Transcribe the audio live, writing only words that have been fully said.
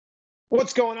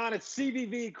What's going on? It's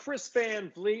CVV, Chris Van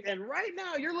Vliet, and right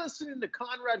now you're listening to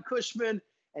Conrad Cushman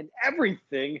and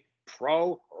everything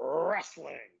pro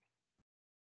wrestling.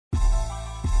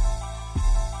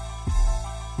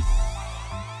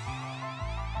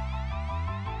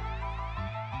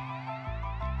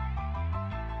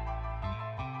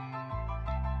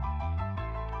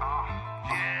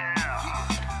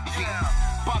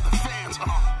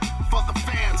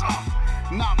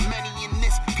 Not many in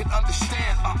this can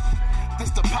understand. This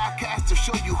the podcast to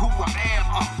show you who I am.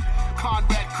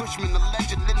 Conrad Cushman, the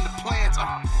legend in the plans.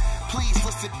 Please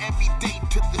listen every day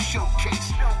to the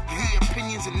showcase. The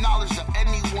opinions and knowledge that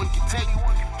anyone can take.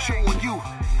 Showing you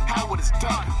how it is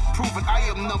done. Proving I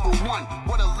am number one.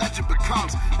 What a legend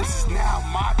becomes. This is now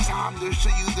my time to show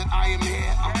you that I am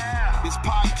here. This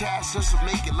podcast just to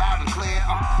make it loud and clear.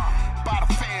 By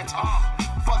the fans,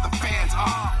 for the fans.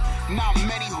 Not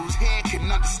many who's here can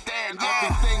understand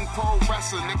everything pro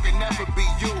wrestling. It can never be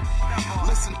you.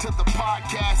 Listen to the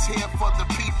podcast here for the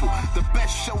people. The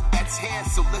best show that's here,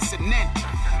 so listen in.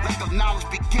 Let the knowledge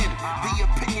begin. The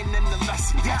opinion and the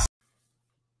lesson. Yes.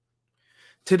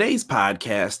 Today's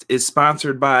podcast is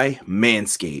sponsored by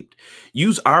Manscaped.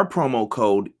 Use our promo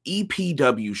code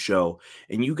EPWShow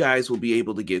and you guys will be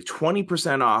able to get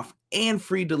 20% off and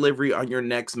free delivery on your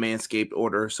next Manscaped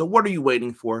order. So what are you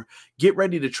waiting for? Get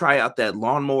ready to try out that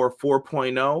Lawnmower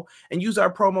 4.0 and use our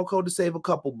promo code to save a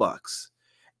couple bucks.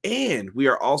 And we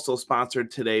are also sponsored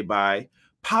today by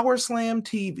PowerSlam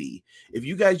TV. If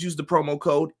you guys use the promo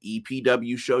code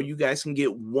EPWShow, you guys can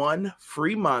get 1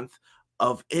 free month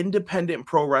of independent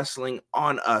pro wrestling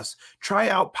on us. Try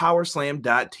out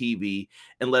powerslam.tv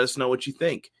and let us know what you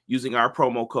think using our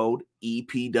promo code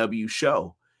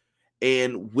EPWShow.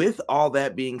 And with all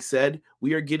that being said,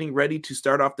 we are getting ready to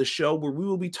start off the show where we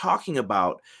will be talking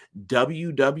about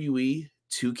WWE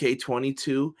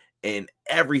 2K22 and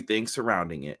everything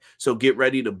surrounding it. So get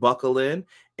ready to buckle in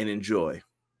and enjoy.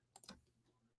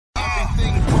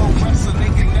 Everything pro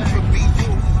wrestling can never be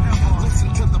you.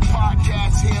 Listen to the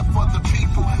podcast here for the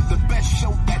people. The best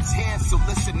show that's here, so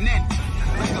listen in.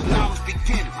 Let the knowledge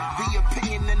begin. The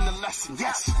opinion and the lesson.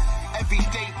 Yes,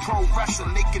 everyday pro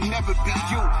wrestling, they can never be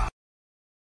you.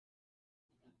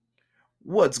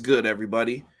 What's good,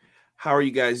 everybody? How are you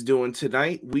guys doing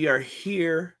tonight? We are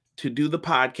here to do the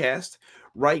podcast.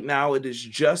 Right now, it is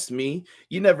just me.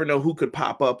 You never know who could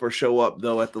pop up or show up,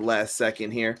 though, at the last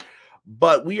second here.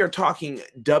 But we are talking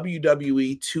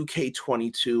WWE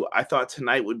 2K22. I thought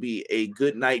tonight would be a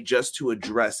good night just to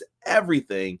address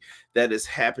everything that is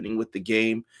happening with the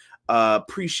game.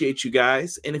 Appreciate you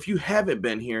guys. And if you haven't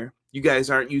been here, you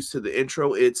guys aren't used to the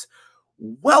intro. It's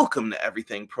welcome to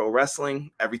Everything Pro Wrestling.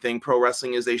 Everything Pro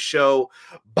Wrestling is a show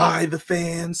by the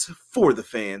fans, for the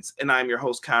fans. And I'm your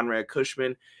host, Conrad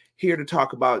Cushman, here to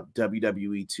talk about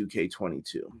WWE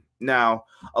 2K22. Now,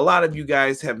 a lot of you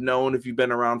guys have known, if you've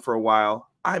been around for a while,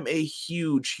 I'm a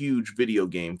huge video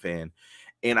game fan.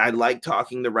 And I like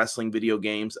talking the wrestling video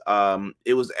games.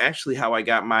 It was actually how I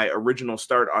got my original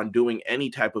start on doing any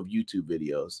type of YouTube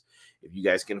videos. If you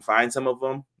guys can find some of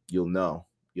them, you'll know.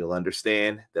 You'll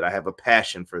understand that I have a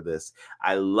passion for this.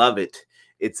 I love it.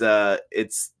 It's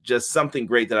just something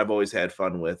great that I've always had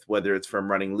fun with, whether it's from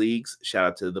running leagues. Shout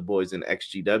out to the boys in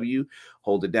XGW.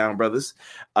 Hold it down, brothers.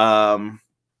 To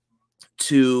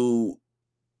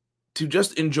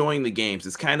just enjoying the games.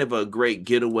 It's kind of a great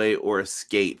getaway or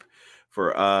escape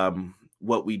for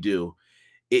what we do.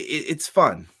 It's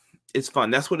fun. It's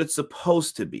fun. That's what it's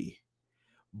supposed to be.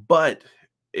 But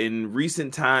in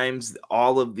recent times,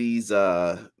 all of these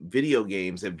video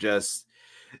games have just,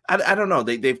 I don't know,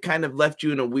 they've kind of left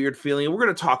you in a weird feeling. We're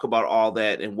going to talk about all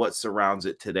that and what surrounds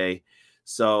it today.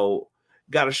 So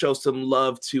got to show some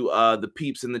love to the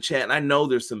peeps in the chat. And I know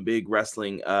there's some big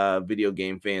wrestling video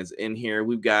game fans in here.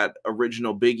 We've got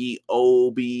Original Biggie,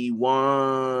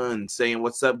 Obi-Wan saying,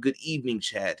 what's up? Good evening,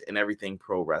 chat, and everything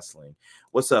pro wrestling.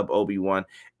 What's up, Obi-Wan?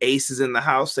 Ace is in the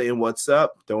house saying, what's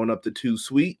up? Throwing up the Too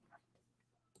Sweet.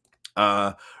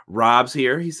 Rob's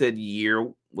here. He said,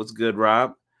 "Year, what's good,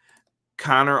 Rob?"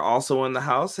 Connor also in the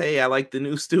house. Hey, I like the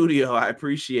new studio. I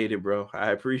appreciate it, bro.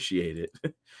 I appreciate it.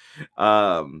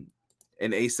 And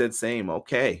Ace said same.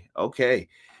 Okay.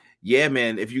 Yeah,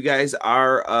 man. If you guys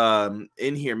are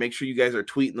in here, make sure you guys are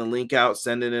tweeting the link out,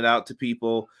 sending it out to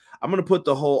people. I'm going to put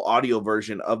the whole audio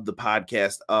version of the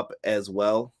podcast up as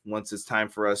well once it's time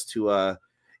for us to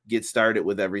get started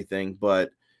with everything.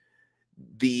 But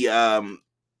the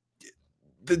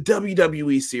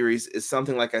WWE series is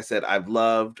something, like I said, I've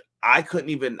loved. I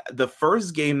couldn't even, the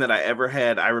first game that I ever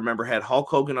had, I remember had Hulk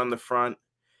Hogan on the front.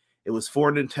 It was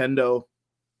for Nintendo.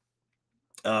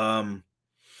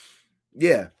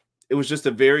 Yeah, It was just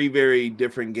a very, very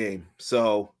different game.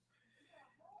 So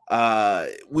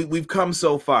we've come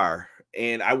so far,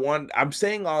 and I'm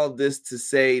saying all of this to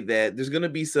say that there's going to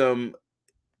be some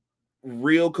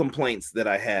real complaints that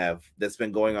I have that's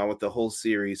been going on with the whole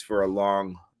series for a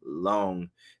long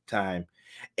time.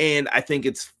 And I think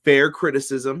it's fair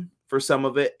criticism for some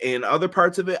of it, and other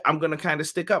parts of it, I'm going to kind of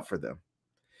stick up for them.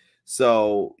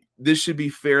 So this should be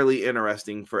fairly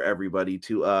interesting for everybody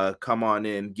to come on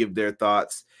in, give their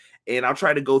thoughts, and I'll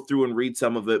try to go through and read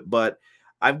some of it, but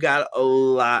I've got a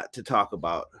lot to talk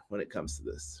about when it comes to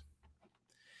this.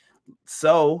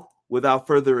 So without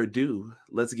further ado,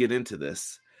 let's get into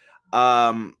this.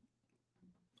 Overall,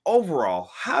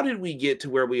 how did we get to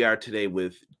where we are today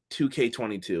with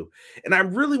 2K22? And I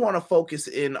really want to focus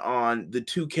in on the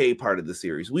 2K part of the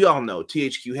series. We all know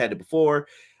THQ had it before.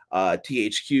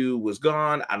 THQ was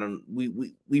gone.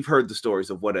 We've heard the stories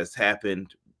of what has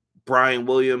happened. Brian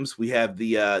Williams, we have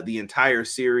the entire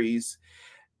series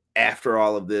after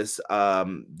all of this.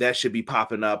 That should be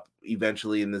popping up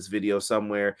eventually in this video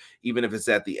somewhere, even if it's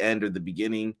at the end or the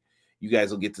beginning. You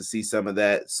guys will get to see some of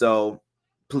that. So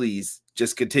please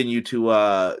just continue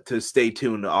to stay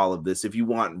tuned to all of this. If you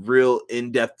want real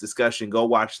in-depth discussion, go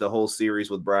watch the whole series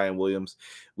with Brian Williams.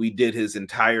 We did his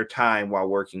entire time while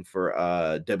working for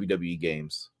WWE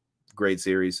Games. Great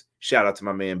series. Shout out to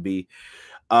my man B.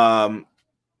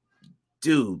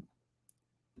 Dude,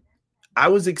 I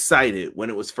was excited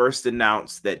when it was first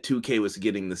announced that 2K was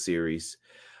getting the series.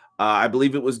 I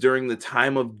believe it was during the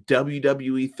time of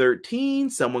WWE 13.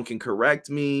 Someone can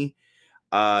correct me.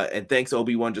 And thanks,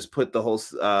 Obi-Wan. Just put the whole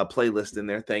playlist in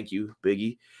there. Thank you,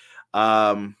 Biggie.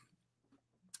 The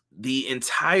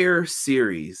entire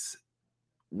series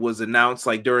was announced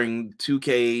like during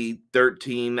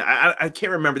 2K13. I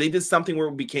can't remember. They did something where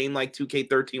it became like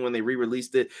 2K13 when they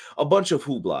re-released it. A bunch of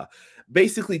hoopla.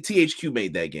 Basically, THQ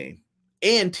made that game.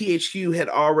 And THQ had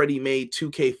already made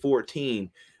 2K14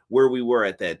 where we were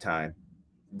at that time.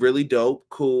 Really dope.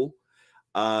 Cool.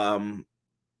 I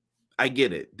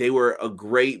get it. They were a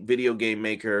great video game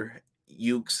maker,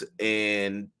 Yuke's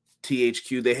and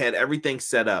THQ. They had everything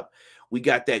set up. We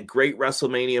got that great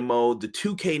WrestleMania mode. The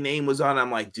 2K name was on.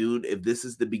 I'm like, dude, if this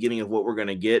is the beginning of what we're going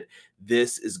to get,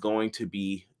 this is going to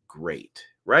be great,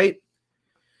 right?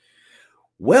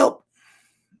 Well,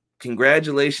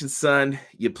 congratulations, son.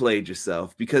 You played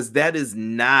yourself, because that is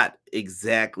not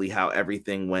exactly how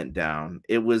everything went down.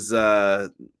 It was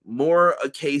more a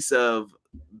case of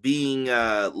being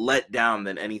let down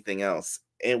than anything else.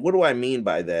 And what do I mean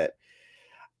by that?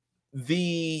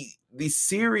 The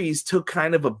series took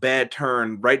kind of a bad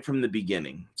turn right from the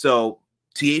beginning. So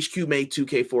THQ made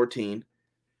 2K14.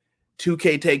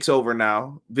 2K takes over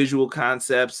now. Visual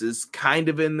Concepts is kind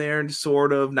of in there,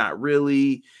 sort of, not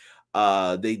really.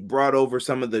 They brought over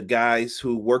some of the guys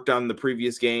who worked on the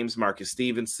previous games. Marcus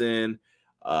Stevenson,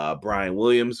 Brian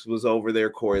Williams was over there,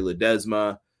 Corey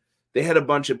Ledesma. They had a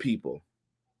bunch of people.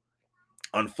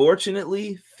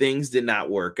 Unfortunately, things did not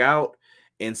work out,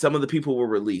 and some of the people were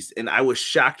released. And I was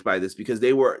shocked by this because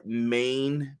they were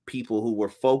main people who were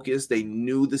focused. They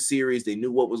knew the series. They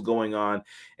knew what was going on,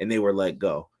 and they were let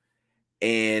go.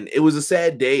 And it was a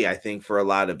sad day, I think, for a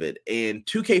lot of it. And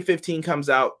 2K15 comes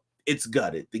out. It's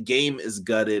gutted. The game is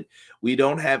gutted. We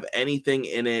don't have anything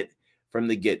in it from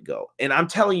the get-go. And I'm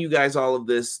telling you guys all of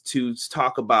this to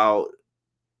talk about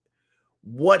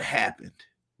what happened.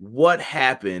 What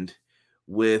happened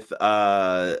with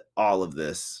all of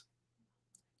this.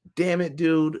 Damn it,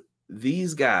 dude.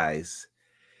 These guys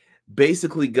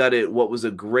basically gutted what was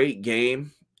a great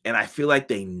game, and I feel like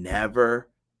they never,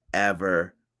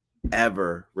 ever,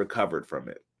 ever recovered from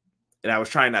it. And I was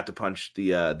trying not to punch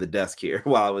the desk here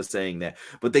while I was saying that,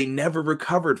 but they never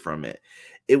recovered from it.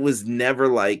 It was never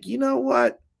like, you know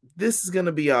what? This is going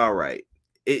to be all right.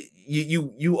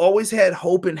 You always had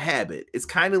hope and habit. It's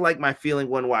kind of like my feeling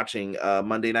when watching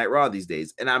Monday Night Raw these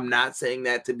days. And I'm not saying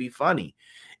that to be funny.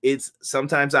 It's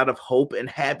sometimes out of hope and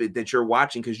habit that you're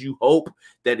watching because you hope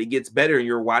that it gets better and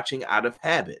you're watching out of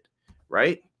habit,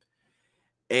 right?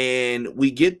 And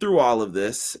we get through all of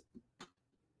this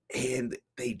and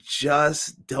they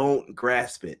just don't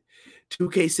grasp it.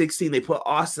 2K16, they put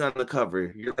Austin on the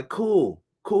cover. You're like, cool.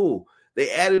 They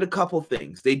added a couple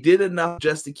things. They did enough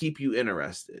just to keep you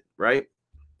interested, right?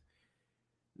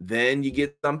 Then you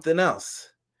get something else.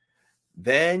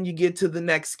 Then you get to the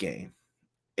next game,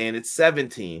 and it's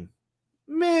 17.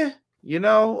 Meh,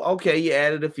 okay, you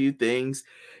added a few things.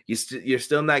 You're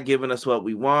still not giving us what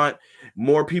we want.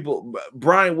 More people.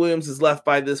 Brian Williams is left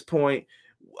by this point.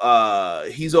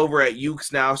 He's over at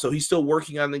Yuke's now, so he's still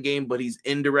working on the game, but he's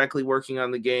indirectly working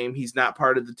on the game. He's not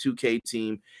part of the 2K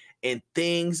team. and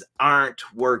things aren't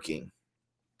working.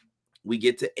 We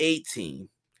get to 18.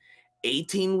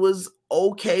 18 was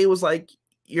okay. It was like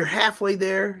you're halfway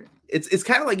there. It's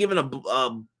kind of like giving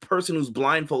a person who's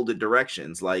blindfolded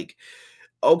directions. Like,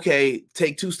 okay,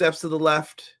 take 2 steps to the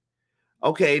left.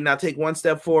 Okay, now take 1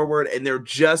 step forward, and they're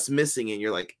just missing it.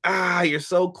 You're like, you're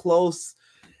so close.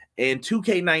 And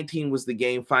 2K19 was the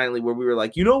game finally where we were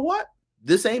like, you know what?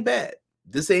 This ain't bad.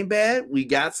 This ain't bad. We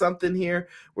got something here.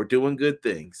 We're doing good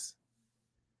things.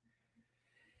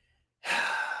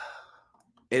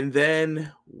 And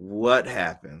then what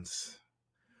happens?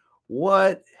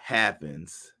 What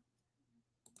happens?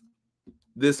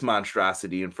 This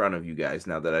monstrosity in front of you guys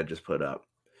now that I just put up.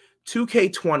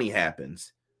 2K20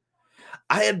 happens.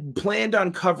 I had planned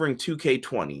on covering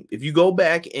 2K20. If you go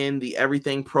back in the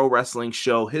Everything Pro Wrestling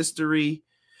show history,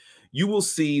 you will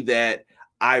see that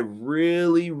I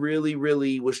really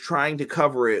was trying to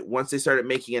cover it once they started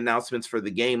making announcements for the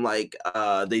game. Like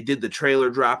they did the trailer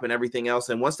drop and everything else.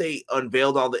 And once they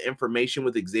unveiled all the information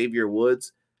with Xavier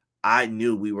Woods, I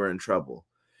knew we were in trouble.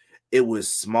 It was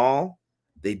small.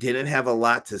 They didn't have a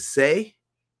lot to say.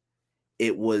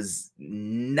 It was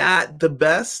not the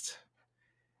best.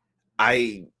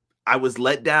 I was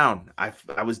let down.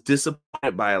 I was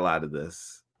disappointed by a lot of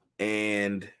this.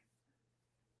 And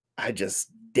I just,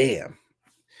 damn.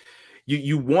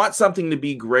 You want something to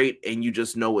be great and you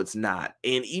just know it's not.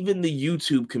 And even the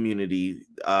YouTube community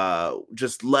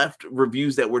just left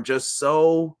reviews that were just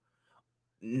so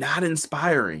not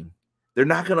inspiring. They're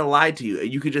not going to lie to you.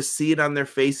 You could just see it on their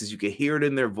faces. You could hear it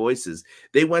in their voices.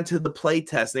 They went to the play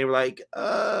test and they were like,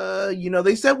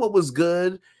 they said what was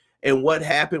good and what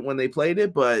happened when they played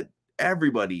it, but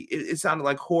everybody, it sounded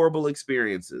like horrible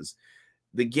experiences.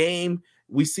 The game,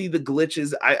 we see the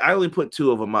glitches. I only put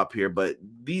 2 of them up here, but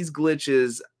these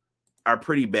glitches are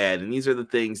pretty bad. And these are the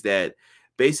things that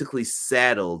basically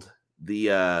saddled the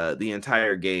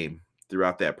entire game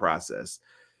throughout that process.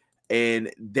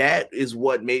 And that is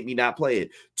what made me not play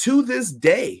it. To this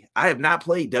day, I have not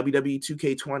played WWE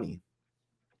 2K20.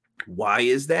 Why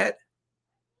is that?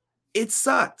 It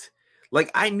sucked.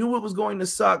 Like, I knew it was going to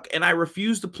suck, and I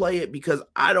refused to play it because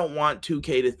I don't want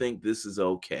 2K to think this is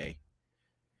okay.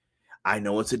 I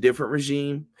know it's a different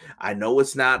regime. I know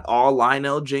it's not all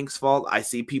Lionel Jinks' fault. I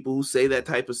see people who say that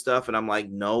type of stuff, and I'm like,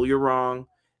 no, you're wrong.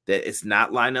 That it's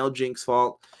not Lionel Jinks'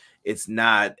 fault. It's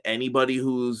not anybody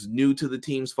who's new to the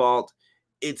team's fault.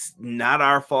 It's not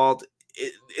our fault.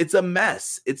 It's a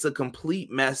mess. It's a complete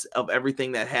mess of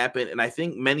everything that happened, and I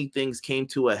think many things came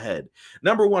to a head.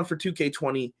 Number one, for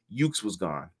 2K20, Yuke's was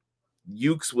gone.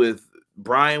 Yuke's with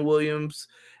Brian Williams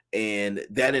and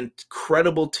that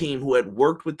incredible team who had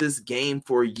worked with this game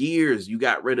for years. You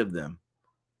got rid of them.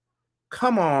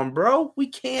 Come on, bro. We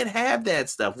can't have that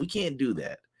stuff. We can't do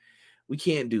that. We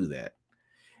can't do that.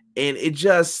 And it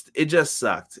just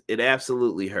sucked. It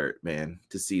absolutely hurt, man,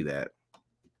 to see that.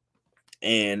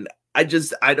 And I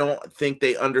don't think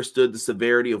they understood the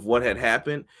severity of what had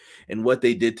happened and what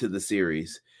they did to the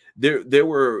series.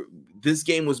 This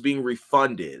game was being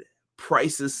refunded,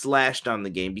 prices slashed on the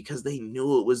game because they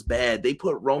knew it was bad. They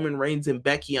put Roman Reigns and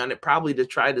Becky on it probably to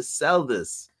try to sell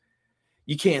this.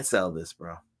 You can't sell this,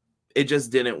 bro. It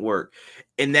just didn't work.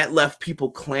 And that left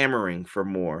people clamoring for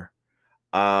more.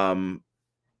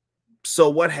 So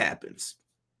what happens?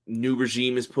 New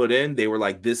regime is put in. They were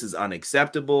like, this is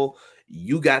unacceptable.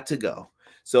 You got to go.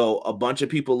 So a bunch of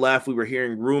people left. We were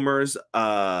hearing rumors,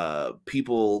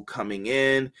 people coming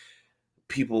in,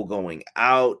 people going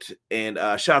out. And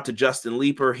shout out to Justin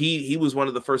Leeper. He was one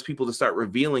of the first people to start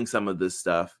revealing some of this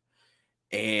stuff.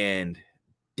 And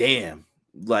damn,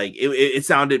 like it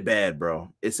sounded bad,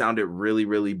 bro. It sounded really,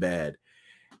 really bad.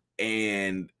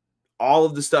 And all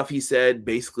of the stuff he said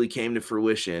basically came to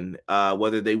fruition,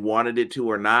 whether they wanted it to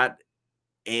or not.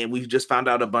 And we've just found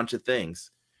out a bunch of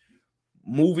things.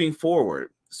 Moving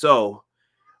forward, so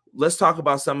let's talk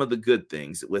about some of the good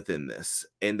things within this,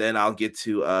 and then I'll get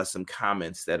to some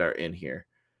comments that are in here.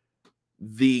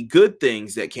 The good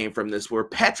things that came from this were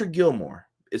Patrick Gilmore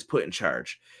is put in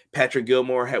charge. Patrick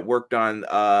Gilmore had worked on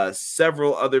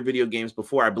several other video games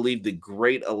before. I believe the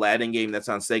great Aladdin game that's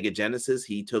on Sega Genesis.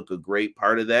 He took a great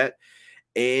part of that,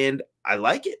 and I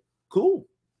like it. Cool.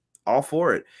 All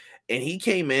for it. And he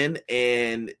came in,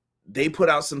 and they put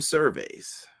out some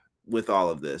surveys with all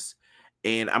of this.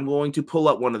 And I'm going to pull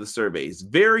up one of the surveys.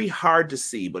 Very hard to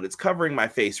see, but it's covering my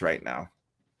face right now.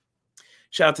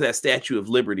 Shout out to that Statue of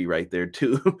Liberty right there,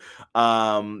 too.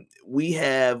 We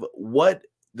have what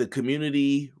the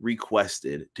community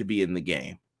requested to be in the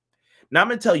game. Now, I'm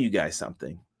going to tell you guys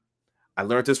something. I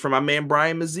learned this from my man,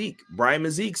 Brian Mazik. Brian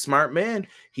Mazik, smart man.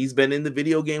 He's been in the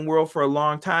video game world for a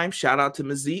long time. Shout out to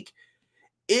Mazik.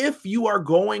 If you are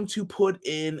going to put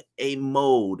in a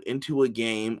mode into a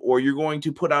game, or you're going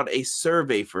to put out a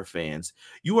survey for fans,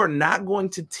 you are not going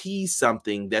to tease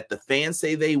something that the fans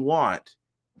say they want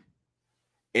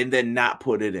and then not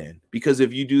put it in. Because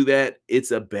if you do that,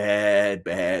 it's a bad,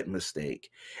 bad mistake.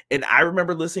 And I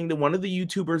remember listening to one of the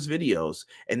YouTubers' videos,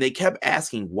 and they kept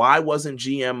asking, why wasn't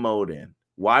GM mode in?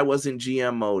 Why wasn't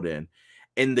GM mode in?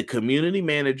 And the community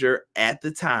manager at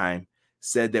the time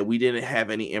said that we didn't have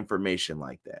any information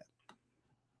like that.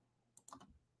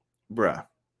 Bruh,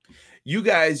 you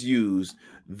guys use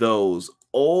those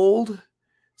old,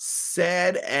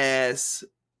 sad-ass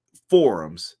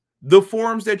forums, the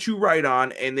forums that you write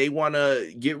on, and they want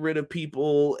to get rid of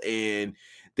people, and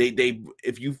they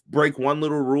if you break one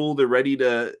little rule, they're ready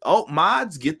to, oh,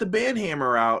 mods, get the ban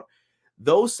hammer out.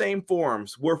 Those same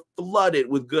forums were flooded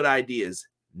with good ideas,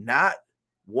 not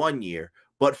 1 year,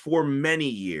 but for many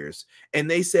years. And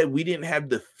they said we didn't have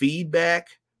the feedback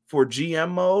for GM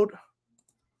mode.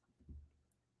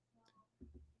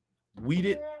 We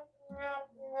didn't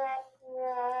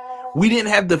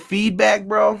have the feedback,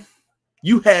 bro.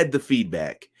 You had the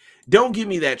feedback. Don't give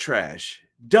me that trash.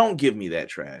 Don't give me that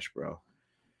trash, bro.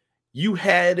 You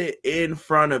had it in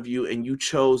front of you and you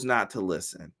chose not to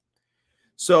listen.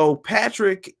 So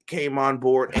Patrick came on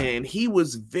board and he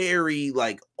was very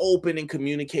open and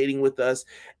communicating with us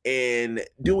and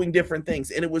doing different things.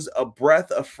 And it was a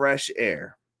breath of fresh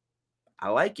air. I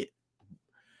like it.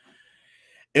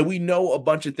 And we know a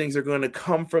bunch of things are going to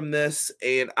come from this.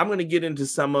 And I'm going to get into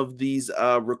some of these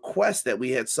requests that we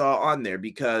had saw on there,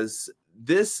 because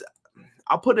this,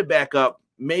 I'll put it back up.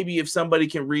 Maybe if somebody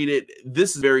can read it,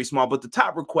 this is very small, but the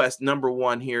top request, number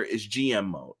one here, is GM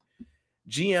mode.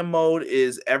 GM mode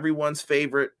is everyone's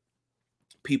favorite.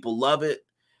 People love it.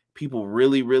 People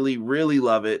really, really, really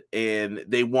love it. And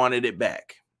they wanted it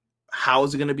back. How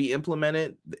is it going to be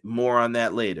implemented? More on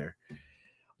that later.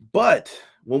 But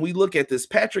when we look at this,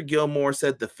 Patrick Gilmore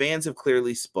said the fans have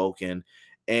clearly spoken,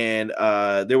 and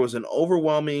there was an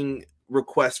overwhelming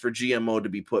request for GM mode to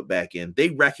be put back in. They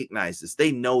recognize this.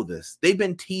 They know this. They've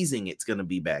been teasing it's going to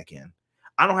be back in.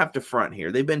 I don't have to front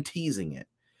here. They've been teasing it.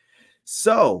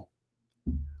 So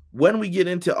when we get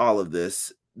into all of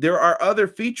this, there are other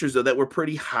features, though, that were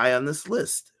pretty high on this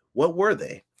list. What were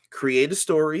they? Create a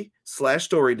story /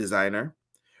 story designer,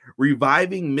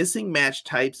 reviving missing match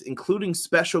types, including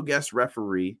special guest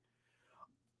referee.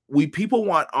 People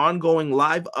want ongoing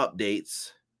live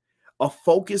updates, a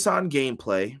focus on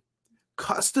gameplay,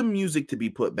 custom music to be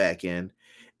put back in,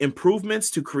 improvements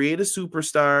to create a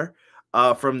superstar,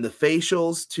 from the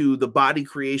facials to the body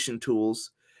creation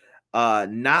tools,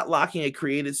 not locking a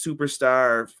created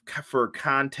superstar for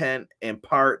content and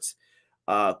parts,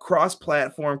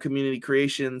 cross-platform community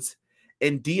creations,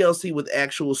 and DLC with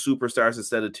actual superstars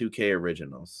instead of 2K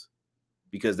originals.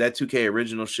 Because that 2K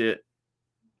original shit,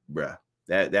 bruh,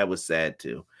 that was sad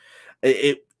too.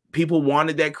 People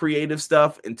wanted that creative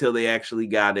stuff until they actually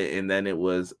got it, and then it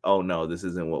was, oh no, this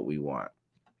isn't what we want.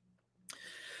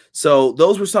 So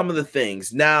those were some of the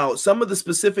things. Now, some of the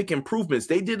specific improvements,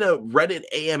 they did a Reddit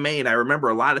AMA, and I remember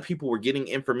a lot of people were getting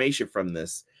information from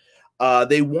this.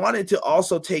 They wanted to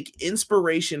also take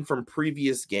inspiration from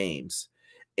previous games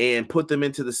and put them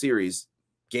into the series.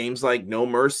 Games like No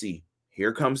Mercy,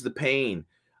 Here Comes the Pain,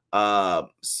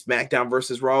 SmackDown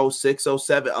vs. Raw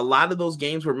 607. A lot of those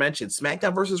games were mentioned.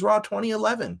 SmackDown vs. Raw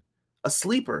 2011, a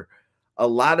sleeper. A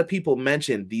lot of people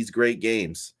mentioned these great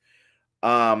games.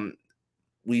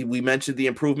 We mentioned the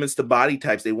improvements to body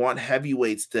types. They want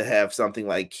heavyweights to have something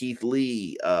like Keith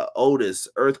Lee, Otis,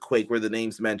 Earthquake were the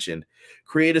names mentioned.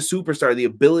 Create a superstar, the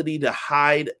ability to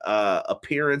hide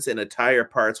appearance and attire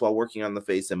parts while working on the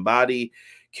face and body,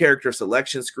 character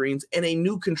selection screens, and a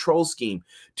new control scheme.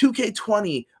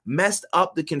 2K20 messed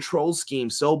up the control scheme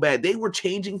so bad. They were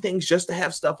changing things just to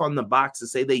have stuff on the box to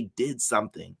say they did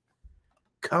something.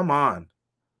 Come on.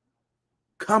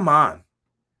 Come on.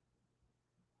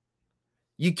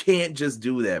 You can't just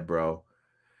do that, bro.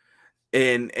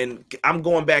 And I'm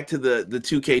going back to the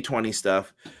 2K20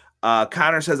 stuff.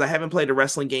 Connor says, I haven't played a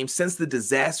wrestling game since the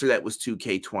disaster that was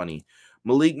 2K20.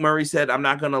 Malik Murray said, I'm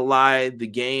not going to lie, the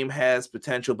game has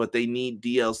potential, but they need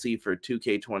DLC for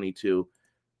 2K22.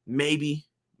 Maybe.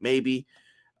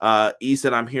 E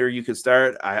said, I'm here. You can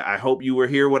start. I hope you were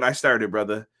here when I started,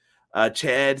 brother.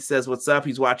 Chad says, what's up?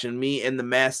 He's watching me and the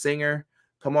Masked Singer.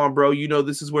 Come on, bro. You know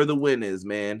this is where the win is,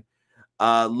 man.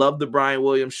 Love the Brian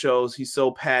Williams shows. He's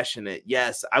so passionate.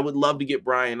 Yes, I would love to get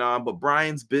Brian on, but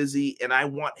Brian's busy, and I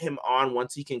want him on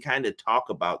once he can kind of talk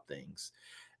about things.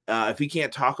 if he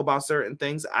can't talk about certain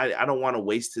things, I don't want to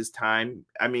waste his time.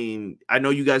 I mean, I know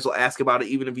you guys will ask about it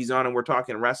even if he's on and we're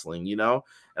talking wrestling, you know,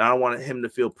 and I don't want him to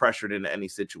feel pressured into any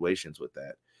situations with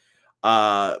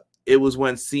that. It was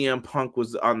when CM Punk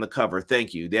was on the cover.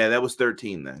 Thank you. Yeah, that was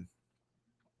 13 then.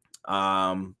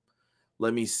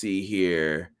 Let me see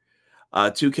here.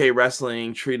 2K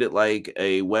Wrestling treated like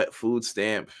a wet food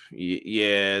stamp.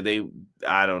 Yeah,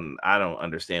 I don't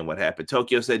understand what happened.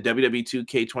 Tokyo said WWE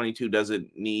 2K22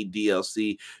 doesn't need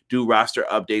DLC. Do roster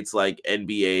updates like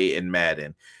NBA and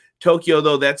Madden. Tokyo,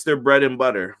 though, that's their bread and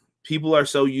butter. People are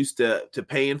so used to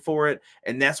paying for it,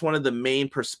 and that's one of the main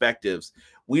perspectives.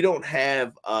 We don't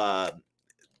have I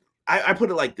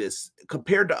put it like this: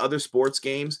 compared to other sports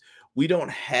games, we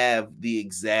don't have the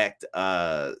exact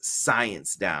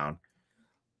science down.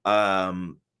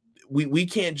 We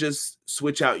can't just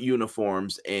switch out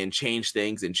uniforms and change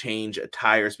things and change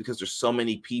attires because there's so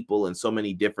many people and so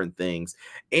many different things.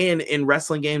 And in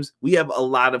wrestling games, we have a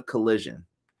lot of collision.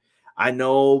 I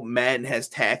know Madden has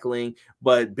tackling,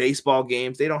 but baseball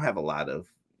games, they don't have a lot of,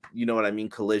 you know what I mean,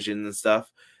 collision and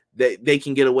stuff. They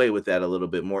can get away with that a little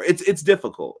bit more. It's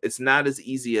difficult. It's not as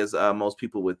easy as most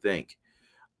people would think.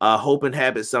 Hope and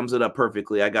Habit sums it up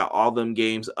perfectly. I got all them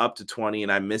games up to 20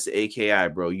 and I miss AKI,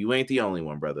 bro. You ain't the only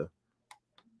one, brother.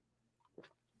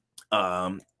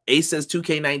 Ace says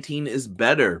 2K19 is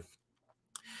better.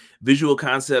 Visual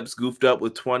Concepts goofed up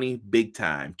with 20 big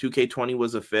time. 2K20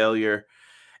 was a failure.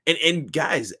 And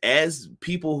guys, as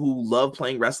people who love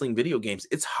playing wrestling video games,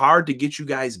 it's hard to get you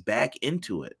guys back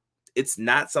into it. It's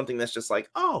not something that's just like,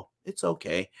 oh, it's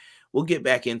okay. We'll get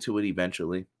back into it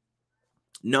eventually.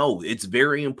 No, it's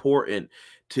very important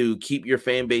to keep your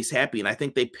fan base happy. And I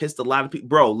think they pissed a lot of people.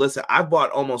 Bro, listen, I've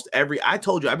bought almost I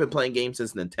told you, I've been playing games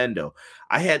since Nintendo.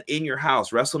 I had In Your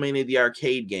House, WrestleMania, the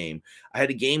arcade game. I had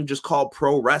a game just called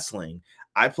Pro Wrestling.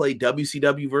 I played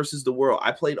WCW versus the World.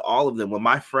 I played all of them. When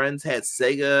my friends had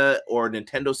Sega or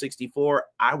Nintendo 64,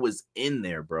 I was in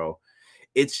there, bro.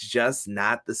 It's just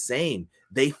not the same.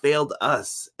 They failed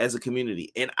us as a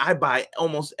community. And I buy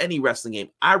almost any wrestling game.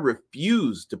 I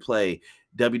refuse to play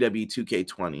WWE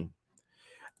 2K20.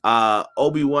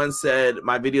 Obi-Wan said,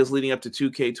 my videos leading up to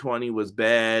 2K20 was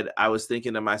bad. I was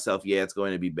thinking to myself, yeah, it's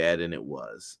going to be bad. And it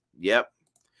was. Yep.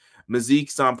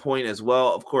 Mazeek's on point as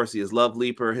well. Of course, he is. Love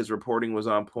Leaper. His reporting was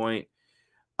on point.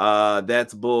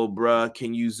 That's bull, bruh.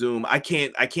 Can you zoom? I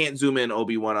can't zoom in,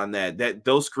 Obi-Wan, on that.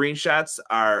 Those screenshots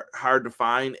are hard to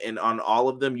find, and on all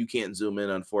of them, you can't zoom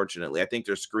in, unfortunately. I think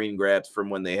they're screen grabs from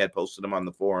when they had posted them on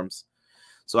the forums.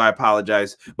 So I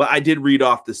apologize. But I did read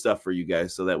off the stuff for you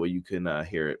guys so that way you can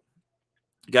hear it.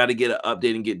 Got to get an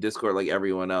update and get Discord like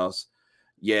everyone else.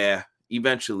 Yeah,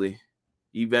 eventually.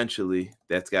 Eventually,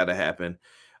 that's got to happen.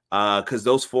 Because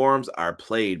those forums are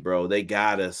played, bro. They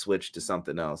got to switch to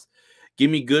something else. Give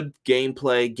me good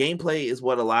gameplay. Gameplay is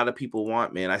what a lot of people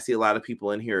want, man. I see a lot of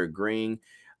people in here agreeing.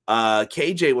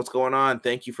 KJ, what's going on?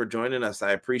 Thank you for joining us.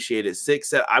 I appreciate it. 6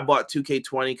 said, I bought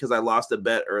 2K20 because I lost a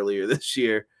bet earlier this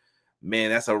year. Man,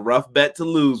 that's a rough bet to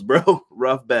lose, bro.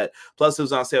 Rough bet. Plus, it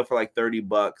was on sale for like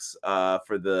 $30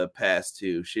 for the past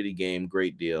 2. Shitty game.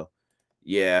 Great deal.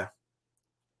 Yeah.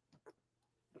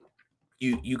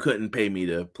 You couldn't pay me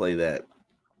to play that.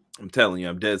 I'm telling you,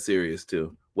 I'm dead serious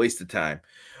too. Waste of time.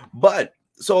 But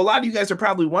so a lot of you guys are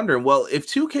probably wondering, well, if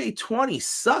 2K20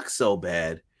 sucks so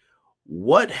bad,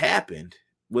 what happened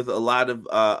with a lot of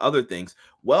other things?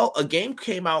 Well, a game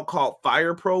came out called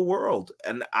Fire Pro World,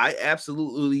 and I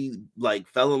absolutely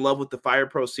fell in love with the Fire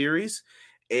Pro series,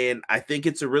 and I think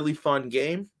it's a really fun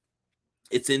game.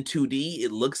 It's in 2D.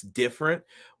 It looks different,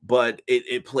 but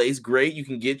it plays great. You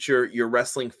can get your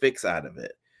wrestling fix out of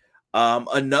it.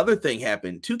 Another thing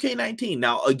happened, 2K19.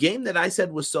 Now, a game that I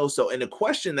said was so-so, and a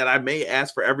question that I may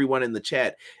ask for everyone in the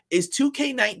chat, is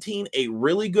 2K19 a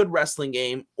really good wrestling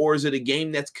game, or is it a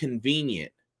game that's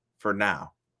convenient for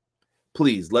now?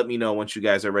 Please let me know once you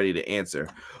guys are ready to answer.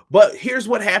 But here's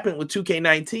what happened with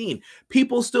 2K19.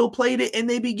 People still played it, and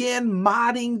they began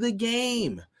modding the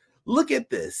game. Look at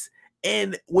this.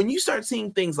 And when you start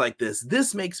seeing things like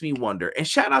this makes me wonder. And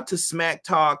shout out to Smack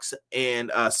Talks and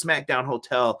SmackDown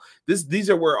Hotel. These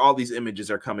are where all these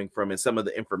images are coming from and some of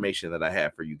the information that I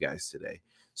have for you guys today.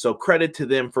 So credit to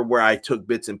them for where I took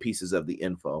bits and pieces of the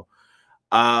info.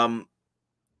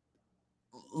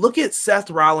 Look at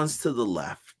Seth Rollins to the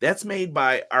left. That's made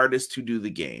by artists who do the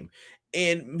game.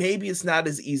 And maybe it's not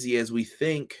as easy as we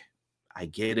think. I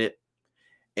get it.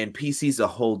 And PC's a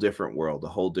whole different world, a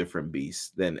whole different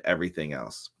beast than everything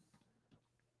else.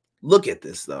 Look at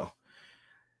this, though.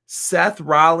 Seth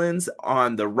Rollins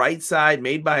on the right side,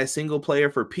 made by a single player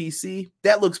for PC.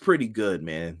 That looks pretty good,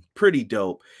 man. Pretty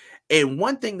dope. And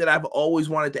one thing that I've always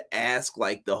wanted to ask,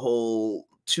 like the whole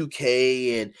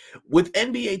 2K and with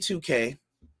NBA 2K,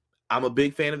 I'm a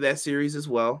big fan of that series as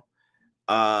well.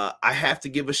 I have to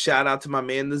give a shout out to my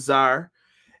man, the Czar.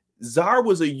 Czar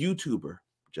was a YouTuber,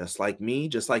 just like me,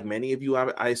 just like many of you,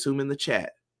 I assume, in the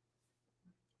chat.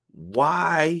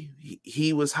 Why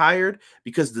he was hired?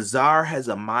 Because the Czar has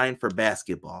a mind for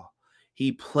basketball.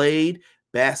 He played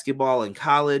basketball in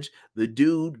college. The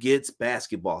dude gets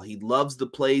basketball. He loves the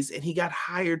plays, and he got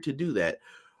hired to do that.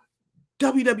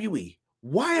 WWE,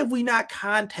 why have we not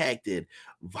contacted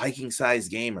Viking Size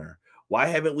Gamer? Why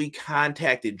haven't we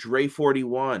contacted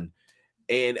Dre41?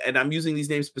 And I'm using these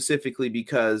names specifically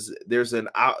because there's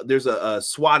a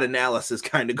SWOT analysis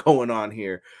kind of going on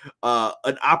here,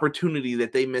 an opportunity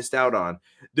that they missed out on.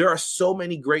 There are so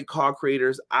many great call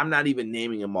creators. I'm not even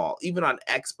naming them all. Even on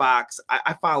Xbox,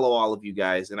 I follow all of you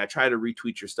guys, and I try to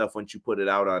retweet your stuff once you put it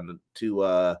out on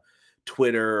to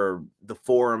Twitter or the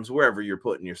forums, wherever you're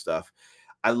putting your stuff.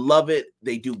 I love it.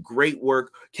 They do great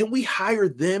work. Can we hire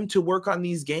them to work on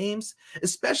these games?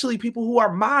 Especially people who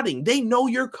are modding. They know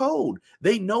your code.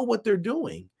 They know what they're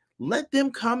doing. Let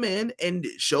them come in and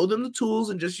show them the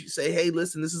tools and just say, hey,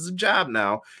 listen, this is a job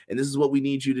now, and this is what we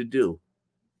need you to do.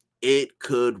 It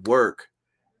could work.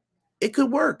 It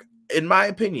could work, in my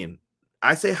opinion.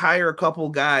 I say hire a couple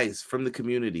guys from the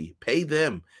community. Pay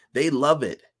them. They love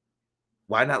it.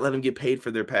 Why not let them get paid for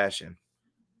their passion?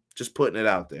 Just putting it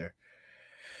out there.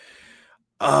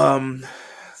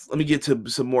 Let me get to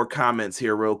some more comments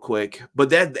here real quick.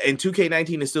 But that and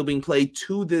 2K19 is still being played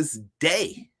to this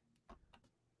day.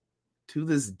 To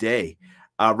this day.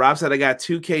 Rob said I got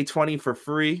 2K20 for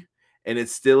free and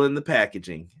it's still in the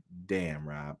packaging. Damn,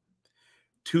 Rob.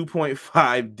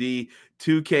 2.5D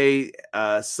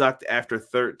 2K sucked after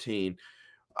 13.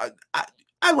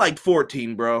 I liked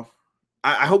 14, bro.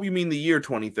 I hope you mean the year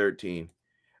 2013.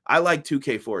 I like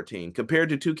 2K14 compared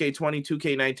to 2K20.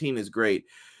 2K19 is great.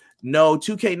 No,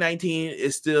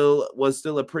 2K19 was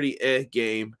still a pretty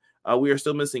game. We are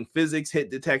still missing physics, hit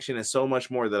detection, and so much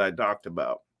more that I talked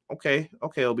about. Okay,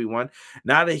 Obi-Wan.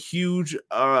 Not a huge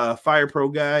Fire Pro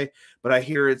guy, but I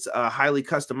hear it's highly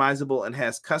customizable and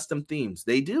has custom themes.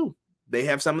 They do. They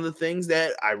have some of the things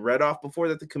that I read off before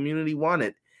that the community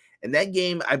wanted. And that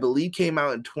game, I believe, came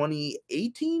out in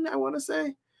 2018, I want to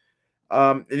say.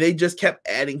 And they just kept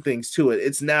adding things to it.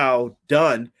 It's now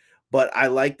done, but I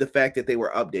like the fact that they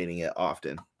were updating it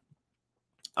often.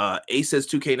 Ace says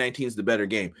 2K19 is the better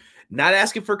game. Not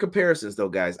asking for comparisons, though,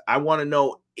 guys. I want to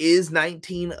know, is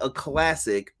 19 a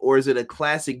classic, or is it a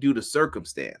classic due to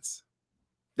circumstance?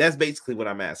 That's basically what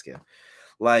I'm asking.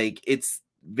 Like, it's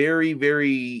very,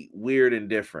 very weird and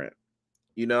different,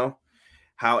 you know,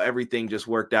 how everything just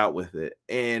worked out with it.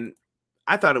 And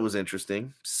I thought it was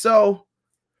interesting. So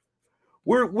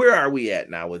where are we at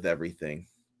now with everything?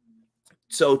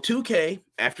 So 2K,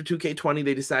 after 2K20,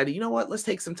 they decided, you know what? Let's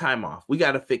take some time off. We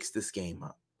got to fix this game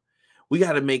up. We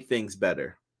got to make things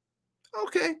better.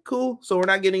 Okay, cool. So we're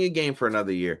not getting a game for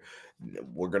another year.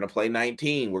 We're going to play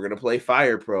 19. We're going to play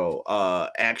Fire Pro.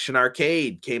 Action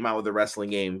Arcade came out with a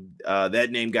wrestling game.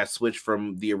 That name got switched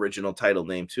from the original title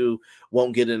name too.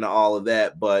 Won't get into all of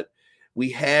that, but we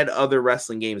had other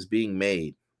wrestling games being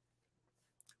made.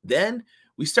 Then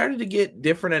we started to get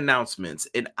different announcements,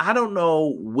 and I don't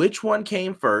know which one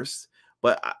came first,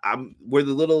 but I'm where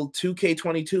the little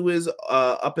 2K22 is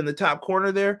up in the top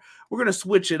corner there. We're going to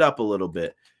switch it up a little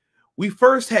bit. We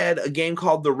first had a game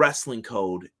called The Wrestling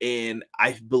Code, and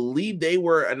I believe they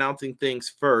were announcing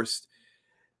things first.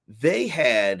 They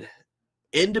had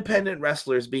independent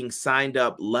wrestlers being signed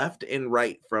up left and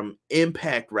right from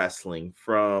Impact Wrestling,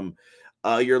 from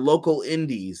your local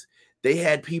indies. They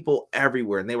had people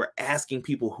everywhere, and they were asking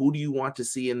people, who do you want to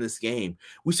see in this game?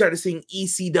 We started seeing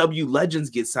ECW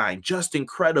legends get signed. Just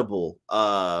incredible.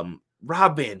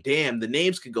 Rob Van Dam. The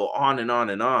names could go on and on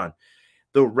and on.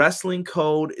 The Wrestling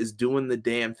Code is doing the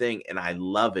damn thing, and I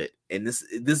love it. And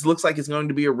this looks like it's going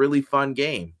to be a really fun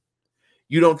game.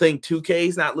 You don't think 2K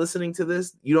is not listening to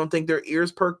this? You don't think their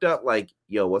ears perked up like,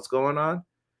 yo, what's going on?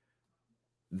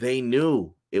 They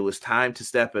knew it was time to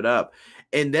step it up.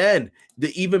 And then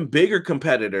the even bigger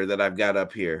competitor that I've got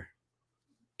up here,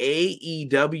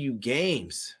 AEW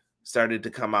Games, started to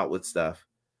come out with stuff.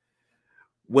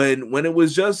 When it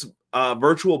was just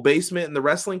Virtual Basement and the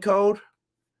Wrestling Code,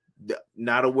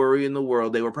 not a worry in the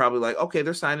world. They were probably like, okay,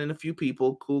 they're signing a few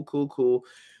people. Cool.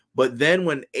 But then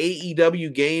when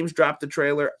AEW Games dropped the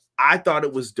trailer, I thought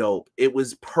it was dope. It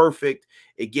was perfect.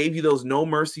 It gave you those No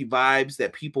Mercy vibes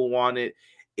that people wanted.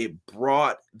 It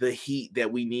brought the heat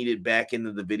that we needed back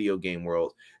into the video game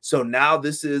world. So now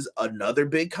this is another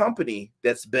big company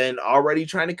that's been already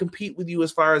trying to compete with you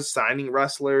as far as signing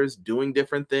wrestlers, doing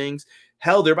different things.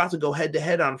 Hell, they're about to go head to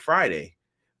head on Friday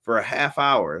for a half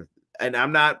hour. And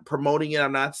I'm not promoting it.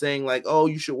 I'm not saying like, oh,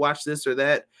 you should watch this or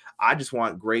that. I just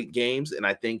want great games. And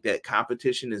I think that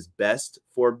competition is best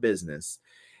for business.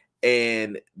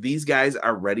 And these guys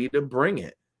are ready to bring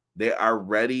it. They are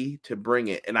ready to bring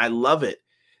it. And I love it.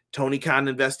 Tony Khan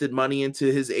invested money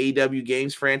into his AEW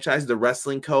Games franchise. The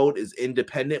Wrestling Code is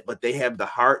independent, but they have the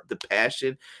heart, the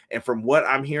passion. And from what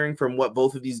I'm hearing from what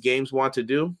both of these games want to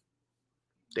do,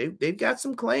 they've got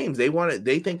some claims.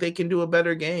 They think they can do a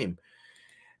better game.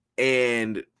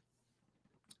 And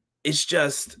it's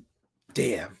just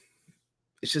damn.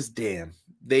 It's just damn.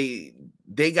 They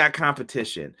got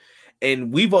competition.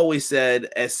 And we've always said,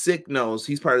 as Sick knows,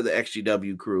 he's part of the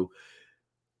XGW crew.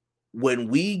 When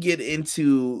we get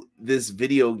into this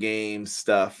video game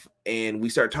stuff and we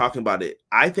start talking about it,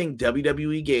 I think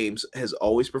WWE Games has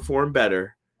always performed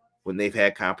better when they've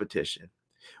had competition.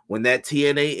 When that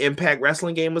TNA Impact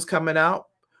Wrestling game was coming out,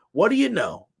 what do you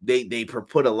know? They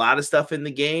put a lot of stuff in the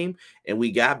game and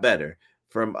we got better.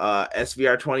 From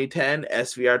SVR 2010,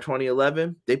 SVR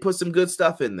 2011, they put some good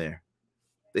stuff in there.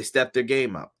 They stepped their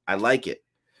game up. I like it.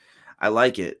 I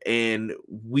like it. And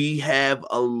we have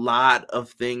a lot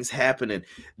of things happening.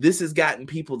 This has gotten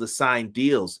people to sign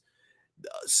deals.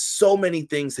 So many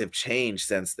things have changed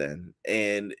since then.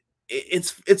 And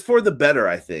it's for the better,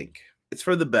 I think. It's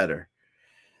for the better.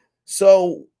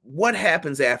 So what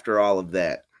happens after all of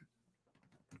that?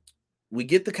 We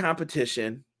get the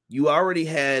competition. You already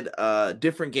had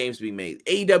different games being made.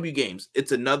 AEW Games,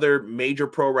 it's another major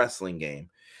pro wrestling game.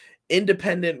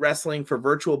 Independent wrestling for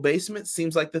Virtual Basement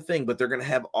seems like the thing, but they're going to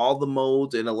have all the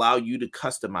modes and allow you to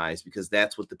customize because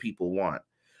that's what the people want.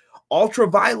 Ultra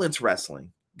Violence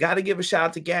Wrestling. Got to give a shout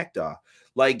out to Gakdaw.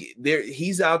 Like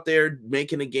he's out there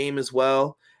making a game as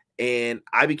well. And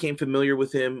I became familiar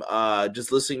with him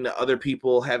just listening to other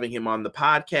people having him on the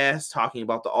podcast, talking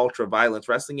about the Ultra Violence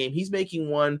Wrestling game. He's making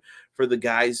one for the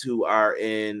guys who are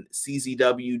in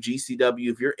CZW,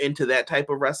 GCW. If you're into that type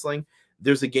of wrestling,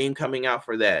 there's a game coming out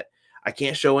for that. I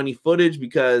can't show any footage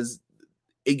because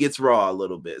it gets raw a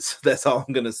little bit. So that's all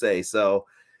I'm going to say. So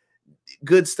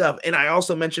good stuff. And I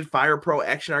also mentioned Fire Pro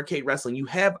Action Arcade Wrestling. You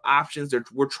have options.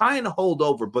 We're trying to hold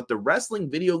over, but the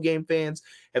wrestling video game fans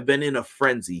have been in a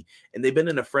frenzy, and they've been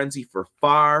in a frenzy for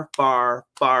far, far,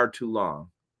 far too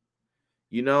long.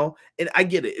 You know, and I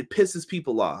get it. It pisses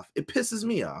people off. It pisses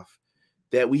me off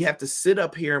that we have to sit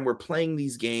up here and we're playing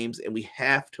these games and we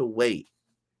have to wait.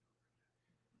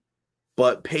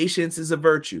 But patience is a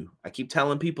virtue. I keep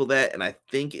telling people that, and I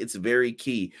think it's very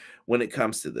key when it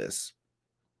comes to this.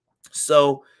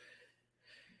 So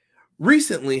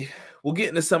recently, we'll get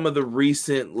into some of the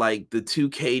recent, like the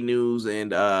 2K news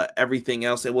and everything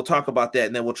else, and we'll talk about that,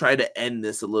 and then we'll try to end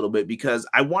this a little bit because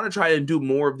I want to try to do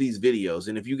more of these videos.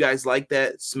 And if you guys like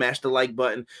that, smash the like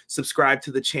button, subscribe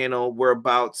to the channel. We're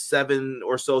about 7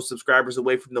 or so subscribers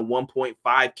away from the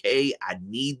 1.5K. I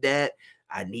need that.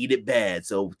 I need it bad.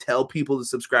 So tell people to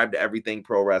subscribe to Everything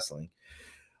Pro Wrestling.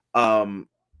 We're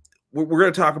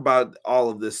going to talk about all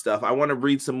of this stuff. I want to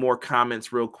read some more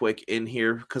comments real quick in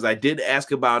here because I did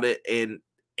ask about it. And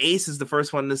Ace is the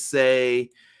first one to say,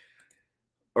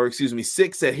 or excuse me,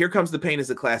 Six said, "Here Comes the Pain is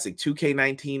a classic.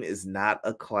 2K19 is not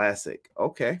a classic."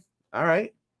 Okay. All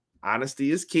right.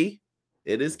 Honesty is key.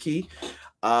 It is key.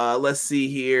 Let's see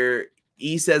here.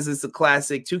 E says it's a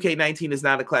classic. 2K19 is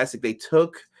not a classic. They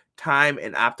took time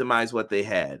and optimize what they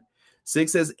had.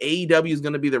 Six says AEW is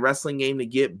going to be the wrestling game to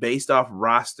get based off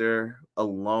roster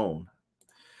alone.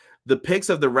 The pics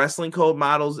of the Wrestling Code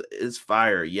models is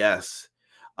fire. Yes.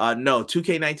 No,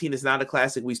 2K19 is not a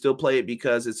classic. We still play it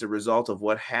because it's a result of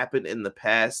what happened in the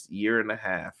past year and a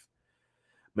half.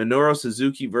 Minoru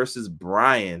Suzuki versus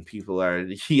Bryan. People are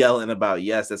yelling about,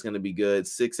 yes, that's going to be good.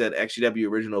 Six said XGW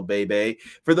Original Bebe.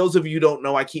 For those of you who don't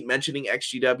know, I keep mentioning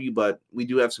XGW, but we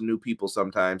do have some new people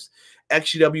sometimes.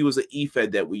 XGW was an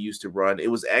eFed that we used to run. It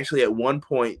was actually at one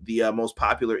point the most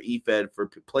popular eFed for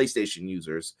PlayStation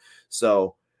users.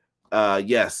 So,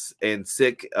 yes, and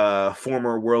Sick,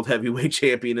 former world heavyweight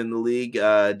champion in the league,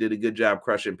 did a good job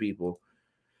crushing people.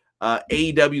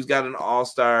 AEW's got an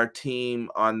all-star team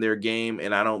on their game,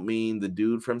 and I don't mean the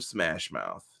dude from Smash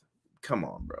Mouth. Come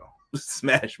on, bro.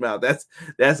 Smash Mouth. That's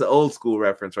an old school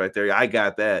reference right there. I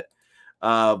got that.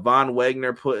 Von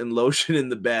Wagner putting lotion in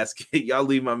the basket. Y'all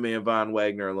leave my man Von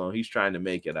Wagner alone. He's trying to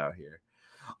make it out here.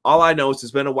 All I know is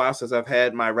it's been a while since I've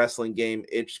had my wrestling game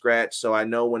itch scratch, so I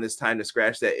know when it's time to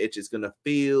scratch that itch, it's going to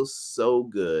feel so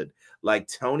good. Like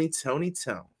Tony.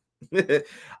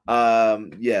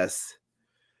 Yes.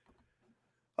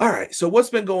 All right. So what's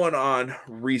been going on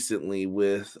recently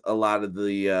with a lot of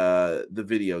the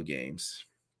video games?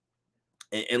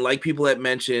 And like people had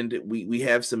mentioned, we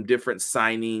have some different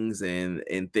signings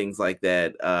and things like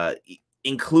that,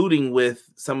 including with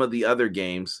some of the other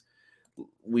games.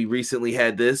 We recently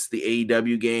had the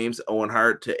AEW games, Owen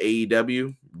Hart to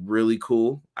AEW, really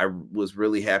cool. I was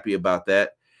really happy about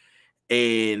that.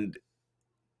 And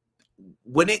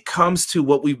when it comes to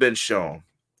what we've been shown,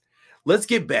 let's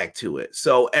get back to it.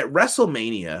 So at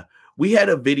WrestleMania, we had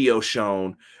a video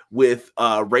shown with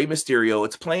Rey Mysterio.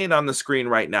 It's playing on the screen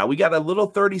right now. We got a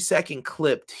little 30-second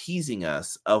clip teasing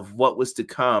us of what was to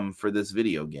come for this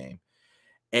video game.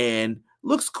 And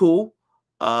looks cool.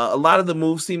 A lot of the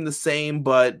moves seem the same,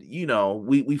 but, you know,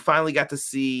 we finally got to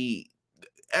see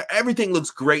everything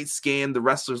looks great scanned. The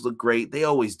wrestlers look great. They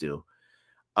always do.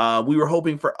 We were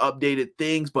hoping for updated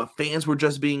things, but fans were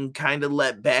just being kind of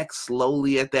let back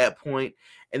slowly at that point.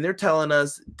 And they're telling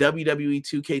us WWE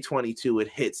 2K22, it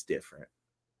hits different.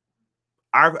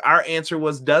 Our answer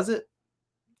was, does it?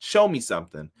 Show me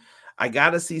something. I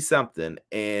got to see something.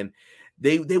 And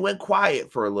they went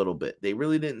quiet for a little bit. They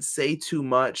really didn't say too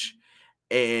much,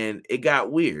 and it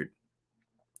got weird.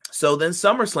 So then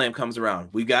SummerSlam comes around.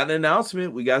 We got an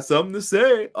announcement. We got something to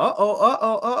say.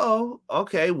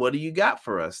 Okay, what do you got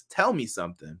for us? Tell me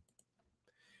something.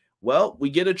 Well, we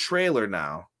get a trailer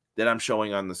now that I'm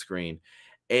showing on the screen.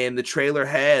 And the trailer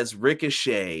has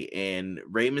Ricochet and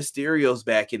Rey Mysterio's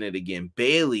back in it again.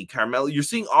 Bayley, Carmella. You're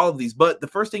seeing all of these. But the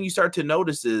first thing you start to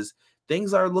notice is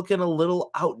things are looking a little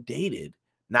outdated.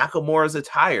 Nakamura's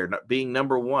attire being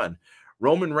number one.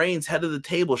 Roman Reigns head of the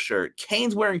table shirt.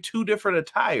 Kane's wearing two different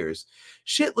attires.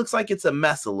 Shit looks like it's a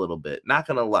mess a little bit. Not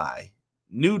going to lie.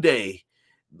 New Day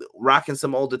rocking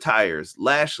some old attires.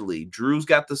 Lashley. Drew's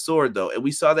got the sword, though. And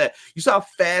we saw that. You saw how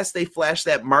fast they flashed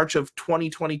that March of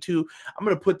 2022. I'm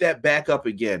going to put that back up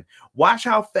again. Watch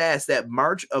how fast that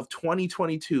March of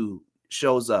 2022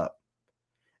 shows up.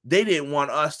 They didn't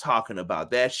want us talking about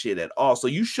that shit at all. So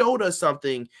you showed us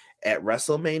something at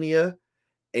WrestleMania,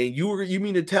 and you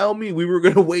mean to tell me we were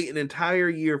going to wait an entire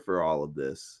year for all of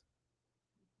this?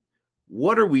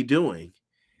 What are we doing?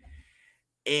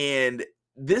 And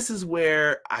this is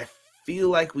where I feel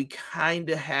like we kind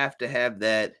of have to have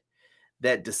that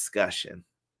discussion.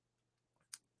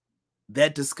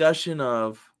 That discussion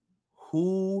of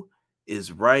who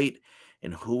is right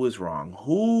and who is wrong.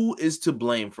 Who is to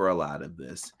blame for a lot of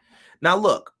this? Now,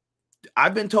 look,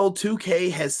 I've been told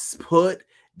 2K has put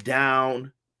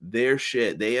down their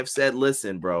shit. They have said,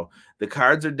 listen, bro, the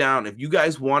cards are down. If you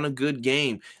guys want a good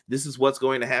game, this is what's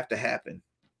going to happen.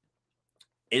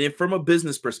 And if from a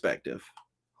business perspective,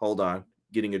 hold on,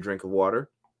 getting a drink of water.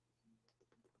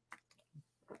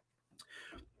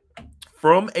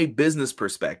 From a business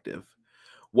perspective,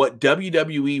 what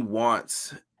WWE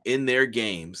wants in their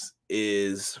games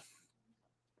is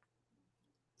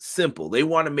simple. They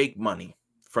want to make money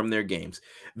from their games.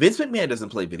 Vince McMahon doesn't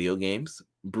play video games.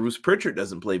 Bruce Pritchard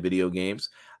doesn't play video games.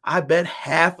 I bet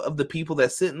half of the people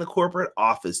that sit in the corporate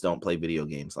office don't play video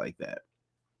games like that.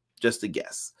 Just a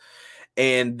guess.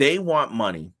 And they want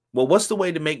money. Well, what's the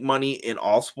way to make money in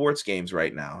all sports games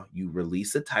right now? You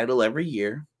release a title every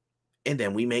year, and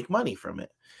then we make money from it.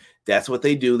 That's what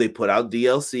they do. They put out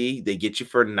DLC. They get you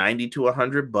for $90 to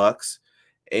 $100,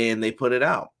 and they put it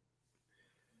out.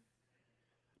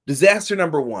 Disaster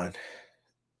number one.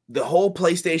 The whole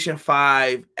PlayStation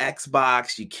 5,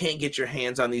 Xbox, you can't get your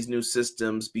hands on these new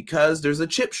systems because there's a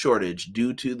chip shortage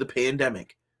due to the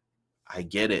pandemic. I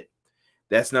get it.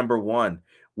 That's number one.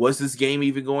 Was this game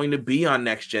even going to be on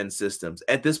next-gen systems?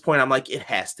 At this point, I'm like, it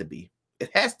has to be. It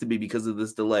has to be because of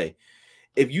this delay.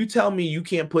 If you tell me you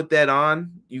can't put that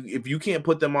on, if you can't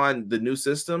put them on the new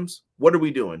systems, what are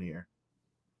we doing here?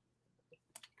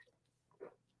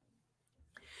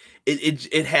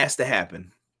 It has to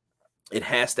happen. It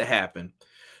has to happen.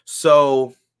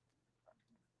 So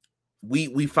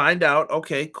we find out,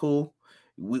 okay, cool.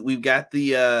 We've got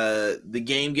the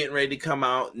game getting ready to come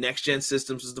out. Next gen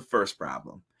systems is the first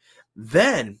problem.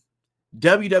 Then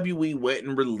WWE went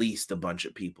and released a bunch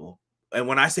of people. And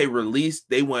when I say released,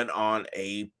 they went on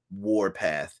a war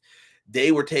path.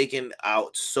 They were taking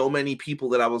out so many people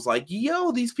that I was like,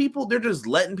 yo, these people, they're just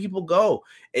letting people go.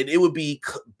 And it would be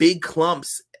big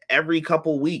clumps every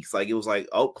couple weeks. Like it was like,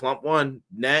 oh, clump one,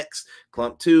 next,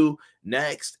 clump two,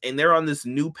 next. And they're on this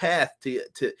new path to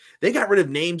they got rid of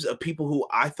names of people who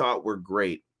I thought were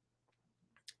great.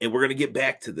 And we're going to get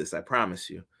back to this, I promise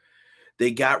you. They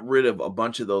got rid of a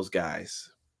bunch of those guys.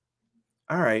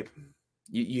 All right.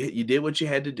 You did what you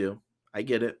had to do. I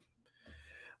get it.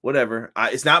 Whatever.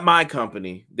 It's not my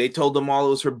company. They told them all it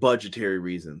was for budgetary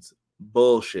reasons.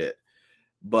 Bullshit.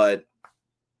 But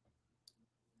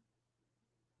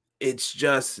it's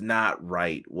just not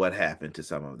right what happened to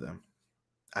some of them.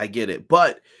 I get it.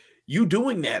 But you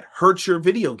doing that hurts your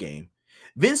video game.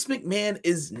 Vince McMahon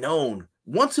is known.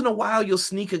 Once in a while, you'll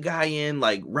sneak a guy in,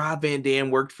 like Rob Van Dam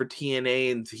worked for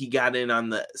TNA, and he got in on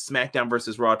the SmackDown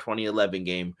versus Raw 2011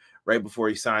 game right before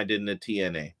he signed into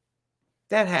TNA.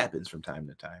 That happens from time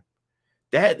to time.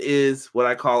 That is what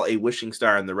I call a wishing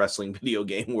star in the wrestling video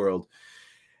game world.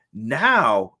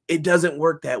 Now, it doesn't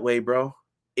work that way, bro.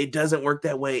 It doesn't work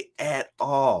that way at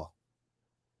all.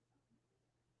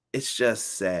 It's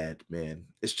just sad, man.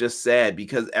 It's just sad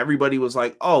because everybody was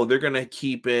like, oh, they're going to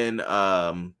keep in,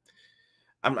 I'm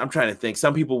trying to think.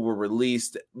 Some people were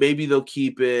released. Maybe they'll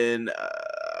keep in,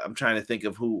 I'm trying to think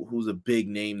of who's a big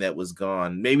name that was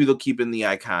gone. Maybe they'll keep in the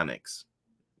Iconics.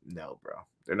 No, bro.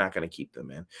 They're not going to keep them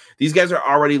in. These guys are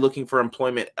already looking for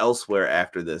employment elsewhere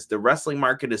after this. The wrestling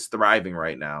market is thriving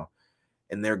right now,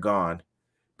 and they're gone.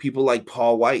 People like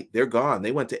Paul White, they're gone.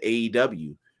 They went to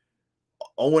AEW.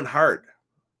 Owen Hart,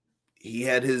 he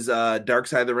had his Dark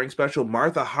Side of the Ring special.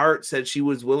 Martha Hart said she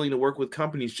was willing to work with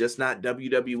companies, just not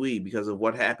WWE, because of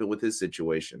what happened with his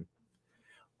situation.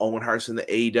 Owen Hart's in the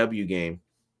AEW game.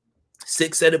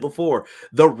 Six said it before.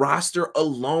 The roster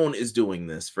alone is doing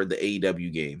this for the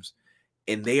AEW games.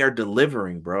 And they are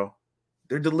delivering, bro.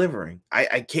 They're delivering.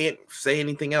 I can't say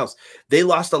anything else. They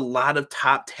lost a lot of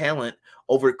top talent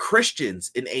over Christians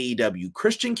in AEW.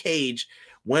 Christian Cage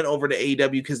went over to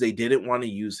AEW because they didn't want to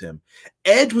use him.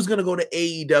 Edge was going to go to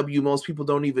AEW. Most people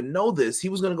don't even know this. He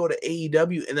was going to go to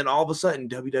AEW, and then all of a sudden,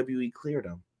 WWE cleared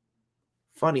him.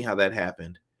 Funny how that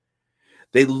happened.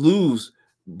 They lose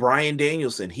Bryan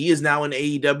Danielson. He is now in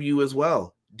AEW as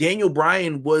well. Daniel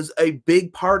Bryan was a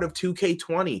big part of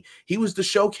 2K20. He was the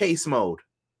showcase mode.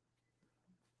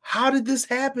 How did this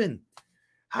happen?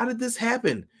 How did this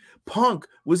happen? Punk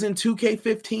was in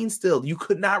 2K15 still. You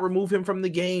could not remove him from the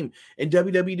game, and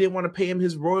WWE didn't want to pay him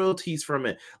his royalties from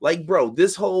it. Like, bro,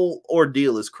 this whole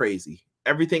ordeal is crazy.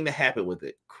 Everything that happened with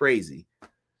it, crazy.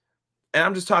 And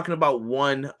I'm just talking about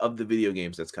one of the video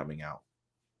games that's coming out.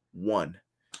 One.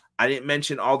 I didn't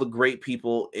mention all the great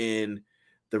people in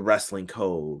the Wrestling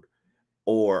Code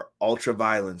or Ultra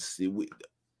Violence.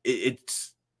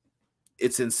 It's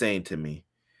insane to me.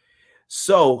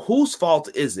 So whose fault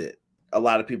is it? A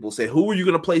lot of people say, who are you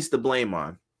going to place the blame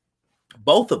on?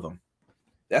 Both of them.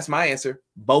 That's my answer.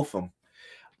 Both of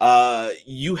them.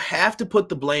 You have to put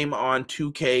the blame on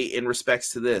 2K in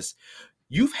respects to this.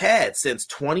 You've had since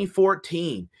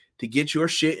 2014 to get your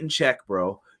shit in check,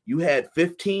 bro. You had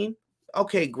 15.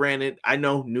 Okay, granted, I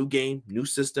know, new game, new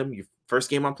system, your first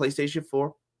game on PlayStation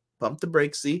 4, pump the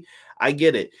brakes, see? I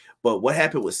get it. But what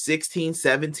happened with 16,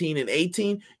 17, and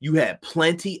 18? You had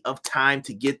plenty of time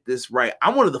to get this right.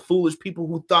 I'm one of the foolish people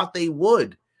who thought they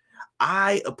would.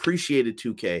 I appreciated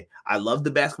 2K. I love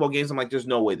the basketball games. I'm like, there's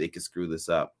no way they could screw this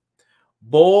up.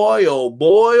 Boy, oh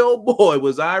boy, oh boy,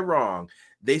 was I wrong.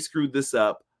 They screwed this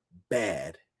up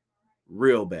bad.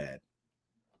 Real bad.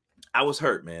 I was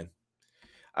hurt, man.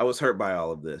 I was hurt by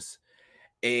all of this.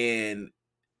 And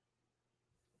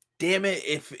damn it,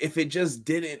 if it just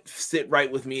didn't sit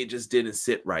right with me, it just didn't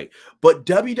sit right. But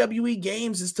WWE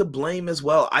Games is to blame as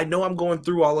well. I know I'm going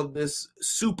through all of this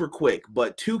super quick,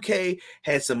 but 2K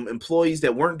had some employees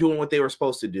that weren't doing what they were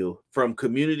supposed to do. From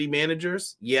community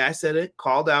managers, yeah, I said it,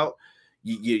 called out.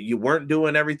 You weren't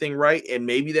doing everything right, and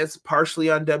maybe that's partially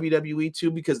on WWE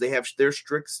too, because they have their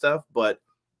strict stuff, but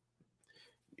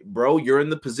bro, you're in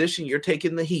the position, you're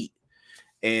taking the heat.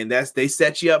 And they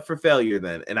set you up for failure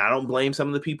then. And I don't blame some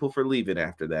of the people for leaving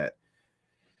after that.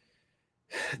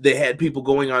 They had people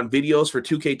going on videos for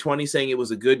 2K20 saying it was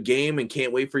a good game and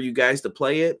can't wait for you guys to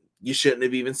play it. You shouldn't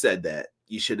have even said that.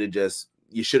 You should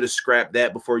have scrapped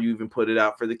that before you even put it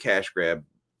out for the cash grab.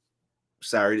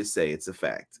 Sorry to say, it's a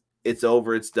fact. It's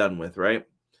over, it's done with, right?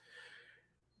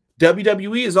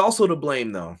 WWE is also to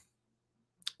blame though.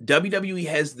 WWE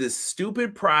has this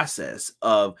stupid process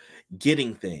of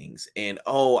getting things and,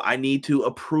 oh, I need to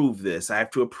approve this. I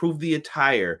have to approve the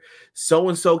attire.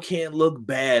 So-and-so can't look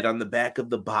bad on the back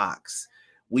of the box.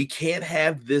 We can't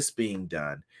have this being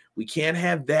done. We can't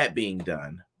have that being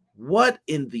done. What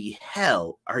in the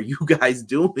hell are you guys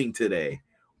doing today?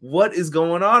 What is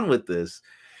going on with this?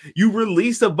 You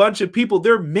release a bunch of people.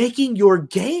 They're making your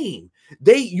game.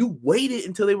 You waited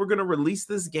until they were going to release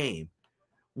this game.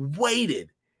 Waited.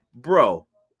 Bro,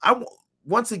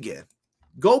 once again,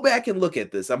 go back and look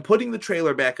at this. I'm putting the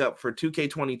trailer back up for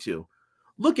 2K22.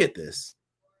 Look at this.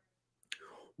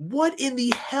 What in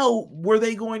the hell were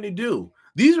they going to do?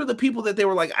 These are the people that they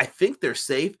were like, I think they're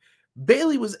safe.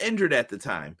 Bayley was injured at the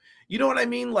time. You know what I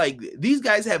mean? Like, these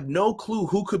guys have no clue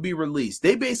who could be released.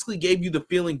 They basically gave you the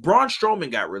feeling Braun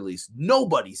Strowman got released.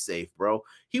 Nobody's safe, bro.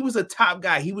 He was a top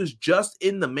guy. He was just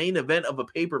in the main event of a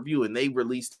pay-per-view, and they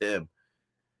released him.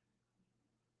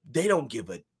 They don't give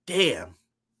a damn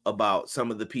about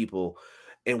some of the people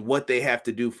and what they have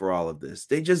to do for all of this.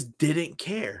 They just didn't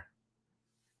care.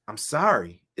 I'm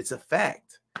sorry. It's a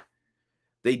fact.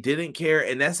 They didn't care,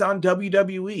 and that's on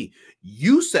WWE.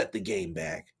 You set the game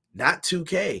back, not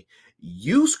 2K.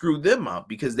 You screwed them up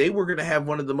because they were going to have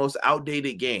one of the most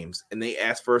outdated games, and they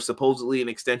asked for supposedly an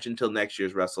extension till next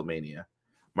year's WrestleMania,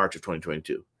 March of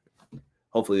 2022.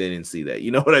 Hopefully they didn't see that.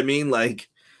 You know what I mean? Like,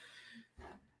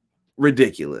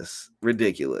 ridiculous.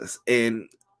 And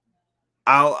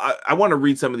I want to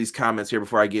read some of these comments here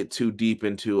before I get too deep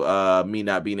into me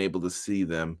not being able to see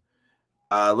them.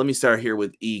 Let me start here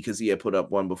with E, because he had put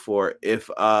up one before. If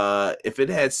it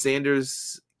had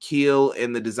Sanders, Keel,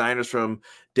 and the designers from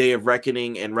Day of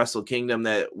Reckoning and Wrestle Kingdom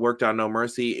that worked on No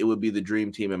Mercy, it would be the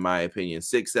dream team, in my opinion.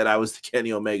 Six said I was the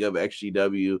Kenny Omega of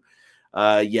XGW.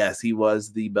 Yes, he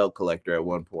was the belt collector at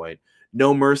one point.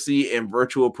 No Mercy and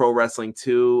Virtual Pro Wrestling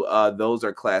 2, those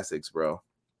are classics, bro.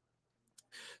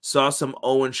 Saw some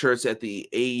Owen shirts at the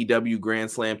AEW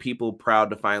Grand Slam. People proud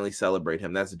to finally celebrate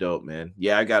him. That's dope, man.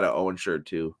 Yeah, I got an Owen shirt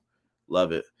too.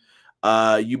 Love it.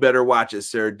 You better watch it,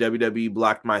 sir. WWE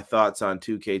blocked my thoughts on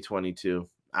 2K22.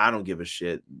 I don't give a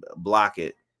shit. Block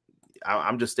it.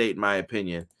 I'm just stating my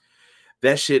opinion.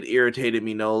 That shit irritated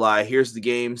me, no lie. Here's the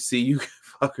game. See you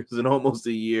fuckers in almost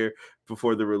a year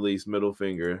before the release. Middle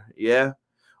finger. Yeah.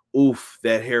 Oof,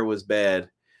 that hair was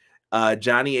bad.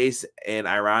 Johnny Ace and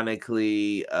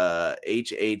ironically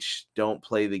HH don't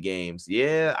play the games.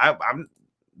 Yeah, I'm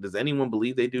does anyone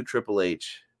believe they do? Triple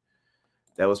H?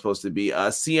 That was supposed to be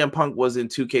CM Punk was in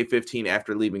 2K15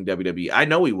 after leaving WWE. I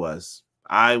know he was.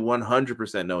 I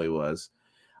 100% know he was.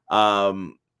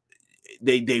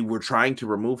 They were trying to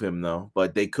remove him though,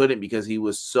 but they couldn't because he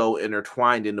was so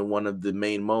intertwined into one of the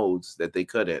main modes that they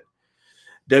couldn't.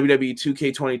 WWE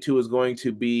 2K22 is going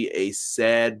to be a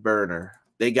sad burner.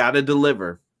 They got to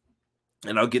deliver,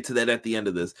 and I'll get to that at the end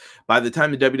of this. By the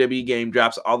time the WWE game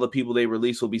drops, all the people they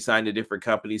release will be signed to different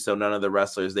companies, so none of the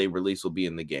wrestlers they release will be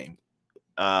in the game.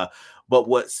 But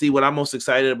what I'm most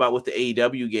excited about with the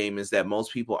AEW game is that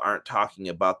most people aren't talking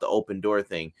about the open door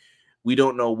thing. We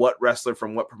don't know what wrestler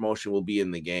from what promotion will be in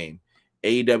the game.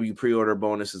 AEW pre-order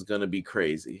bonus is going to be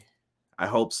crazy. I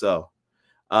hope so.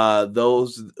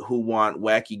 Those who want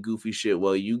wacky, goofy shit,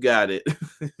 well, you got it.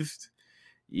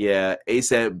 Yeah, Ace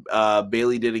said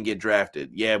Bayley didn't get drafted.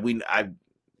 Yeah,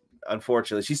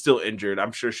 unfortunately, she's still injured.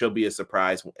 I'm sure she'll be a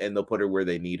surprise, and they'll put her where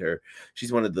they need her.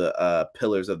 She's one of the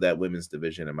pillars of that women's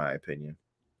division, in my opinion.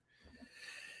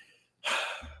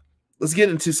 Let's get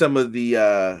into some of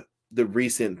the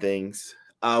recent things.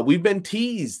 We've been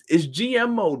teased. Is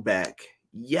GM mode back?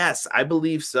 Yes, I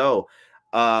believe so.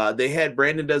 They had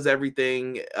Brandon Does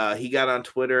Everything. He got on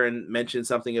Twitter and mentioned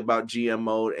something about GM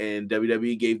mode, and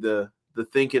WWE gave the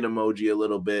thinking emoji a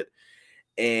little bit,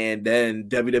 and then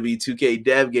WWE 2K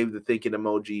Dev gave the thinking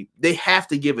emoji. They have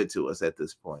to give it to us at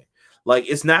this point. Like,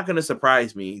 it's not going to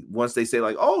surprise me once they say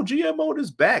like, oh, GM mode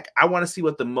is back. I want to see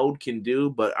what the mode can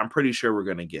do, but I'm pretty sure we're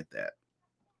going to get that.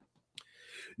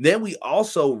 Then we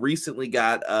also recently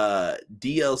got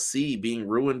DLC being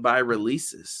ruined by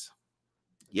releases.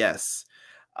 Yes.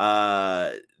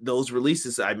 Those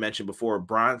releases I mentioned before,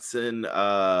 Bronson,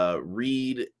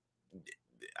 Reed,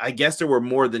 I guess there were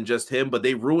more than just him, but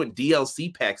they ruined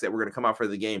DLC packs that were going to come out for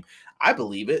the game. I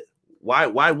believe it.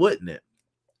 Why wouldn't it?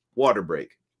 Water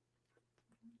break.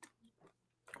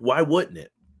 Why wouldn't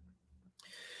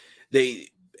it?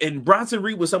 And Bronson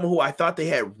Reed was someone who I thought they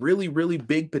had really, really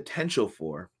big potential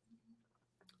for.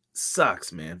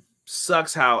 Sucks, man.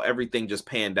 Sucks how everything just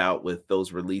panned out with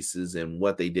those releases and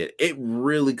what they did. It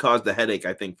really caused a headache,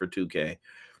 I think, for 2K.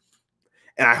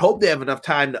 And I hope they have enough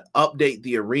time to update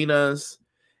the arenas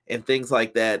and things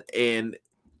like that. And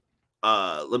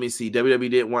let me see.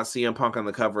 WWE didn't want CM Punk on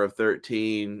the cover of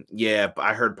 13. Yeah,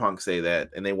 I heard Punk say that.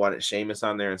 And they wanted Sheamus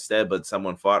on there instead, but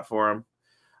someone fought for him.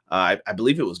 I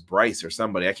believe it was Bryce or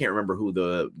somebody. I can't remember who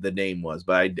the name was,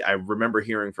 but I remember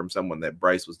hearing from someone that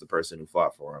Bryce was the person who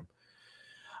fought for him.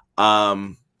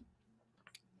 And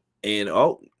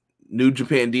New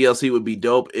Japan DLC would be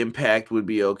dope. Impact would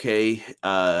be okay.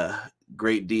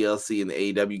 Great DLC in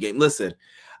the AEW game. Listen,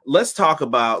 let's talk a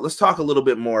little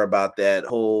bit more about that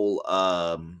whole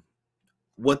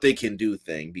what they can do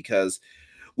thing, because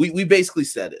we basically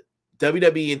said it.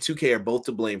 WWE and 2K are both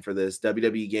to blame for this.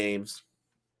 WWE games,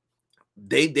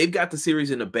 they've got the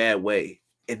series in a bad way,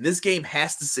 And this game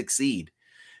has to succeed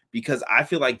because I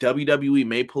feel like WWE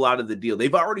may pull out of the deal.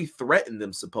 They've already threatened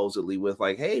them supposedly with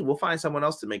like, hey, we'll find someone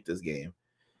else to make this game.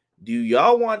 Do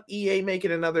y'all want EA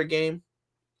making another game?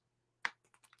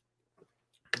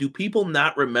 Do people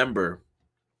not remember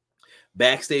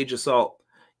Backstage Assault?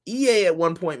 EA at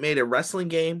one point made a wrestling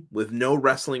game with no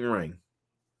wrestling ring.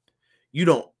 You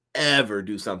don't ever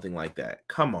do something like that.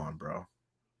 Come on, bro.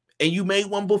 And you made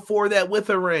one before that with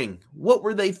a ring. What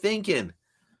were they thinking?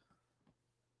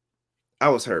 I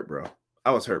was hurt, bro.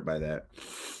 I was hurt by that.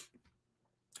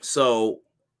 So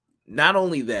not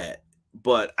only that,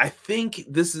 but I think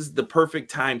this is the perfect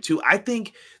time too. I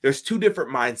think there's two different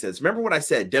mindsets. Remember what I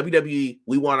said? WWE,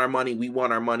 we want our money, we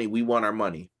want our money, we want our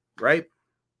money, right?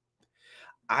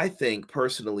 I think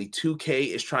personally 2K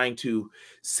is trying to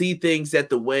see things that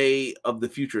the way of the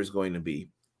future is going to be.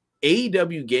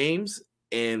 AEW Games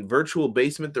and Virtual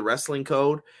Basement, the wrestling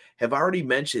code, have already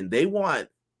mentioned they want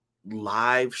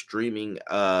live streaming,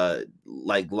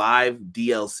 like live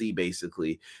DLC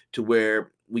basically, to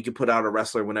where we can put out a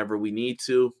wrestler whenever we need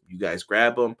to. You guys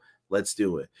grab them. Let's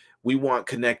do it. We want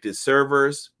connected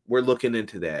servers. We're looking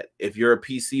into that. If you're a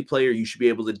PC player, you should be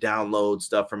able to download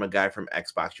stuff from a guy from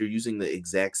Xbox. You're using the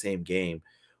exact same game.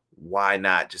 Why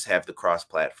not just have the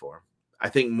cross-platform? I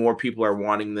think more people are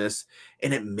wanting this,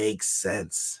 and it makes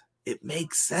sense. It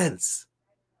makes sense.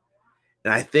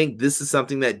 And I think this is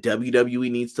something that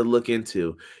WWE needs to look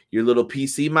into. Your little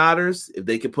PC modders, if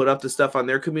they can put up the stuff on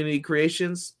their community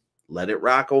creations, let it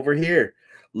rock over here.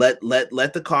 Let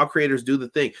the COD creators do the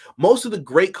thing. Most of the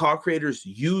great COD creators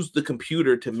use the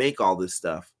computer to make all this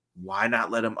stuff. Why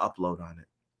not let them upload on it?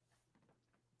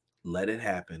 Let it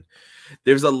happen.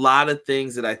 There's a lot of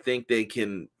things that I think they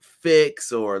can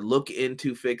fix or look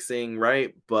into fixing,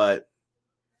 right? But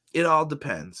it all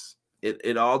depends.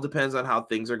 It all depends on how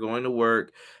things are going to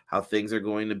work, how things are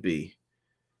going to be.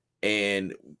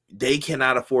 And they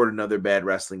cannot afford another bad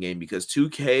wrestling game because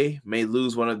 2K may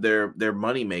lose one of their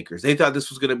money makers. They thought this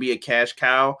was going to be a cash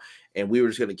cow, and we were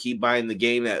just going to keep buying the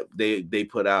game that they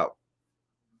put out.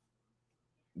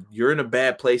 You're in a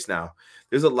bad place now.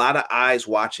 There's a lot of eyes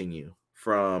watching you,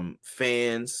 from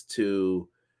fans to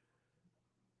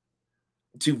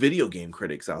video game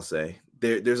critics, I'll say.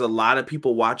 There's a lot of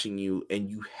people watching you, and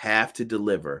you have to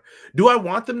deliver. Do I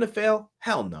want them to fail?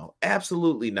 Hell no.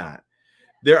 Absolutely not.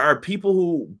 There are people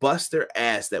who bust their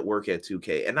ass that work at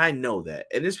 2K, and I know that.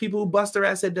 And there's people who bust their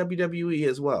ass at WWE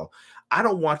as well. I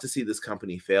don't want to see this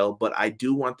company fail, but I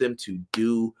do want them to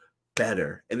do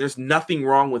better. And there's nothing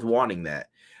wrong with wanting that.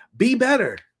 Be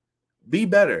better. Be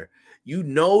better. You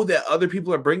know that other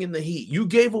people are bringing the heat. You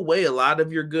gave away a lot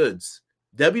of your goods.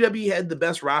 WWE had the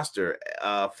best roster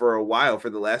for a while, for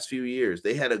the last few years.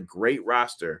 They had a great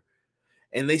roster,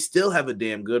 and they still have a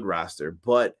damn good roster,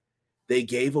 but they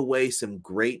gave away some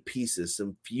great pieces,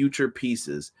 some future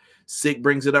pieces. Sick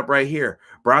brings it up right here.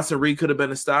 Bronson Reed could have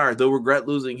been a star. They'll regret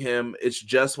losing him. It's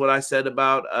just what I said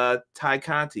about Ty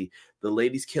Conti. The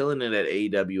lady's killing it at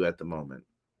AEW at the moment.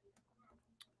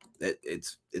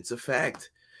 It's a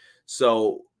fact.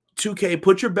 So 2K,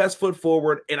 put your best foot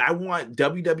forward, and I want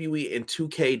WWE and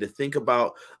 2K to think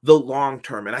about the long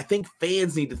term, and I think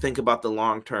fans need to think about the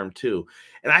long term too.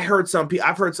 And I've heard some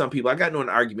people. I got into an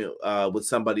argument with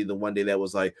somebody the one day that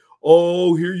was like,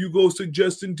 "Oh, here you go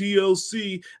suggesting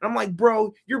DLC," and I'm like,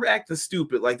 "Bro, you're acting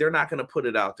stupid. Like they're not going to put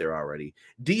it out there already.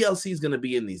 DLC is going to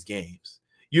be in these games."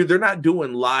 They're not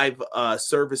doing live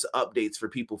service updates for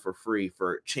people for free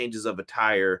for changes of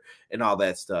attire and all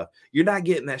that stuff. You're not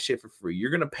getting that shit for free.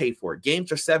 You're going to pay for it.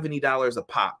 Games are $70 a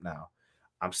pop now.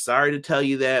 I'm sorry to tell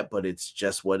you that, but it's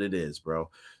just what it is, bro.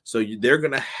 So they're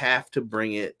going to have to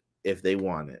bring it if they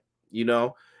want it. You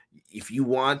know, if you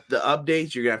want the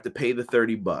updates, you're going to have to pay the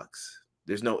 $30.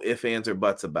 There's no ifs, ands, or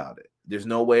buts about it. There's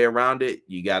no way around it.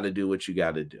 You got to do what you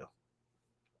got to do.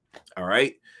 All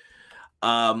right.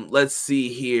 Let's see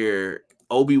here.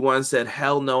 Obi-Wan said,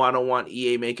 hell no, I don't want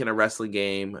EA making a wrestling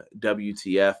game.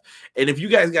 WTF. And if you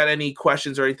guys got any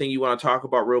questions or anything you want to talk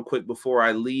about real quick before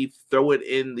I leave, throw it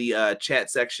in the chat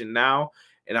section now,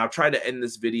 and I'll try to end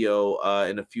this video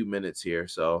in a few minutes here.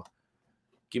 So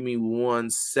give me 1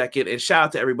 second. And shout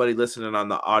out to everybody listening on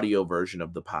the audio version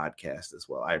of the podcast as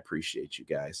well. I appreciate you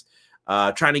guys.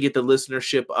 Trying to get the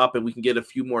listenership up, and we can get a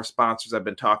few more sponsors. I've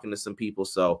been talking to some people,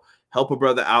 so help a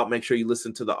brother out. Make sure you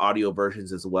listen to the audio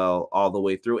versions as well all the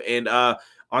way through. And on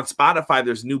Spotify,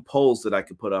 there's new polls that I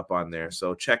could put up on there,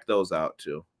 so check those out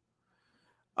too.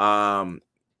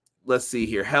 Let's see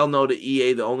here. Hell no to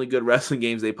EA. The only good wrestling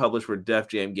games they published were Def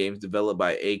Jam games developed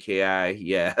by AKI.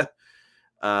 Yeah.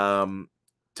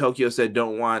 Tokyo said,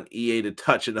 don't want EA to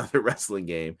touch another wrestling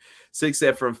game. Six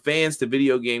said, from fans to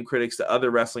video game critics to other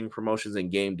wrestling promotions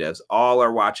and game devs, all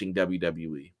are watching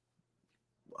WWE.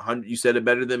 You said it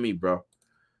better than me, bro.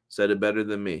 Said it better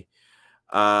than me.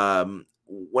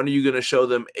 When are you going to show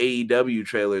them AEW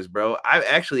trailers, bro? I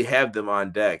actually have them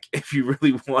on deck if you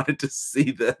really wanted to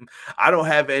see them. I don't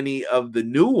have any of the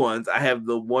new ones. I have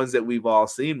the ones that we've all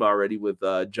seen already with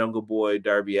Jungle Boy,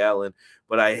 Darby Allin,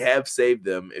 but I have saved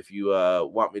them if you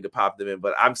want me to pop them in.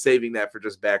 But I'm saving that for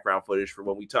just background footage for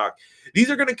when we talk. These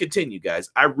are going to continue, guys.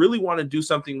 I really want to do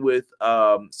something with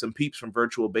some peeps from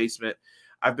Virtual Basement.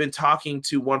 I've been talking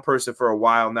to one person for a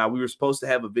while now. We were supposed to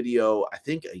have a video, I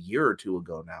think a year or two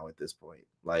ago now at this point.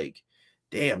 Like,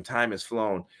 damn, time has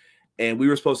flown. And we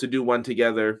were supposed to do one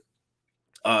together.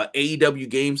 AEW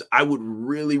games, I would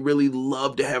really, really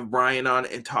love to have Brian on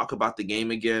and talk about the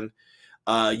game again.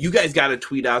 You guys got to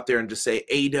tweet out there and just say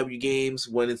AEW games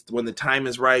when the time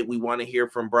is right. We want to hear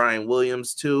from Brian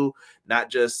Williams too, not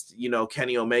just,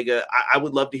 Kenny Omega. I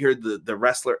would love to hear the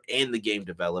wrestler and the game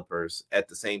developers at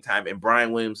the same time. And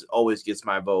Brian Williams always gets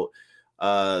my vote.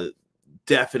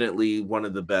 Definitely one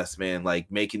of the best, man.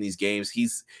 Like making these games,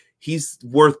 he's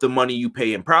worth the money you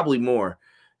pay him, probably more.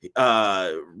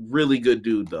 Really good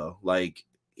dude though. Like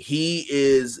he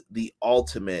is the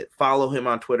ultimate. Follow him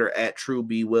on Twitter at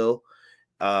TrueBWill.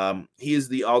 He is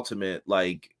the ultimate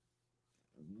like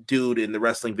dude in the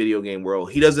wrestling video game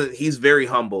world. He's very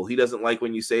humble. He doesn't like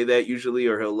when you say that usually,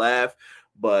 or he'll laugh,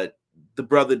 but the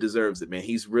brother deserves it, man.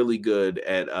 He's really good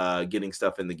at getting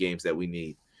stuff in the games that we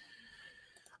need.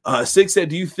 Sig said,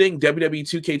 do you think WWE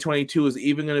 2K22 is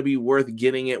even going to be worth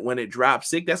getting it when it drops?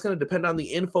 Sig, that's going to depend on the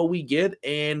info we get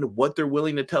and what they're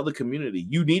willing to tell the community.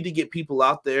 You need to get people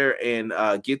out there and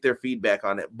get their feedback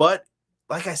on it. But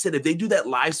like I said, if they do that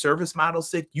live service model,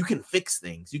 Sig, you can fix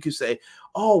things. You can say,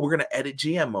 oh, we're going to edit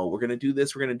GMO. We're going to do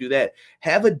this. We're going to do that.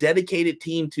 Have a dedicated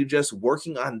team to just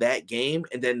working on that game,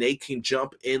 and then they can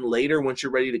jump in later once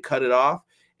you're ready to cut it off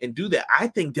and do that. I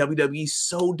think WWE is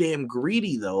so damn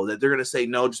greedy, though, that they're going to say,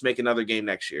 no, just make another game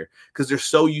next year because they're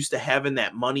so used to having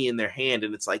that money in their hand.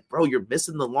 And it's like, bro, you're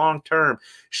missing the long term.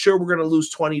 Sure, we're going to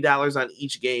lose $20 on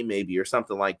each game maybe or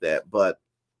something like that. But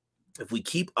if we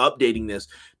keep updating this,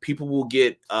 people will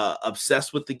get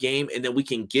obsessed with the game, and then we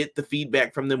can get the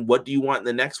feedback from them. What do you want in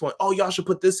the next one? Oh, y'all should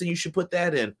put this and you should put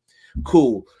that in.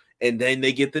 Cool. And then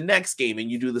they get the next game and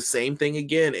you do the same thing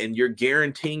again, and you're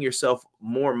guaranteeing yourself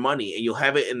more money, and you'll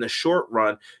have it in the short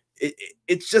run.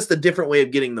 It's just a different way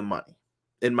of getting the money,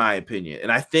 in my opinion.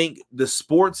 And I think the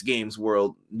sports games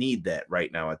world need that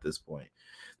right now at this point.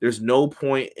 There's no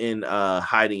point in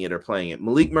hiding it or playing it.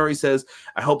 Malik Murray says,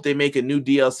 I hope they make a new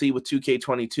DLC with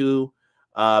 2K22.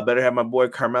 Better have my boy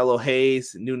Carmelo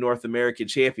Hayes, new North American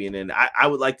champion. And I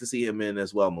would like to see him in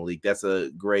as well, Malik. That's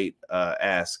a great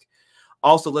ask.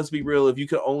 Also, let's be real. If you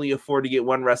could only afford to get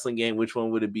one wrestling game, which one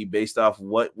would it be based off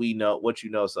what you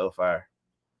know so far?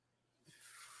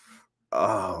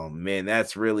 Oh, man,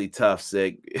 that's really tough,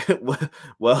 Sig.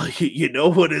 Well, you know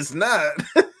what it's not.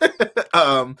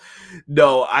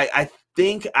 No, I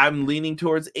think I'm leaning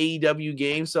towards AEW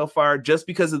games so far just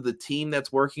because of the team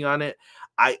that's working on it.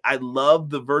 I love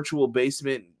the Virtual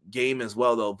Basement game as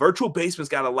well, though. Virtual Basement's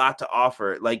got a lot to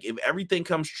offer. Like, if everything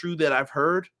comes true that I've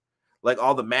heard, like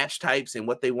all the match types and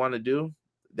what they want to do,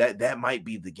 that might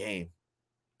be the game.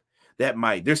 That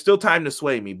might. There's still time to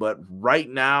sway me, but right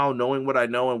now, knowing what I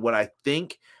know and what I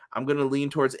think, I'm going to lean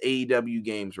towards AEW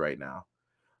games right now.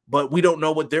 But we don't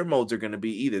know what their modes are going to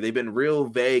be either. They've been real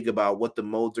vague about what the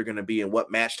modes are going to be and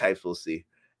what match types we'll see.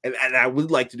 And I would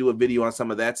like to do a video on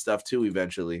some of that stuff too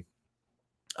eventually.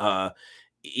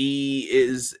 E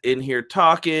is in here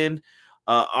talking.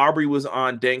 Aubrey was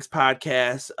on Dank's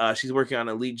podcast. She's working on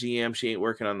Elite GM. She ain't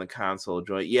working on the console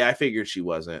joint. Yeah, I figured she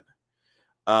wasn't.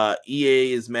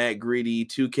 EA is mad greedy.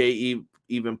 2K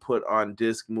even put on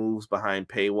disc moves behind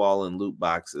paywall and loot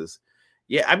boxes.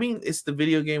 Yeah, I mean, it's the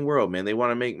video game world, man. They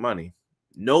want to make money.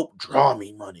 Nope, draw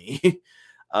me money.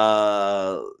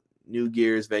 New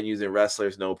gears, venues, and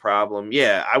wrestlers, no problem.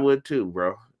 Yeah, I would too,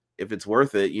 bro. If it's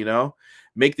worth it,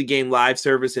 Make the game live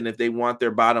service, and if they want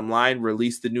their bottom line,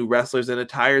 release the new wrestlers and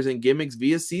attires and gimmicks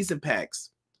via season packs.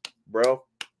 Bro,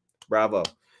 bravo.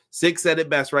 Six said it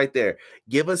best right there.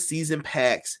 Give us season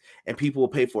packs, and people will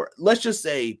pay for it. Let's just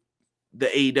say the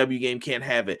AEW game can't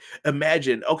have it.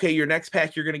 Imagine, okay, your next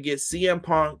pack, you're going to get CM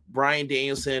Punk, Bryan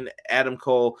Danielson, Adam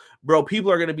Cole. Bro, people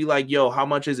are going to be like, yo, how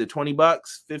much is it? $20,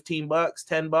 $15,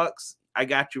 $10? I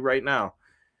got you right now.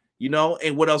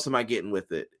 And what else am I getting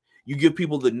with it? You give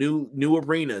people the new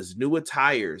arenas, new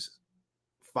attires,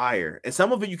 fire. And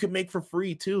some of it you can make for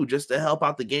free too, just to help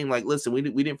out the game. Like, listen, we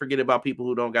didn't forget about people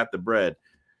who don't got the bread.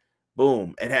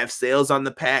 Boom. And have sales on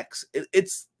the packs.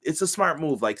 It's a smart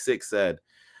move, like Six said.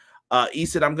 E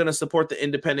said, I'm going to support the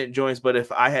independent joints, but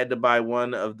if I had to buy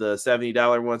one of the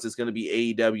 $70 ones, it's going to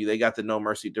be AEW. They got the No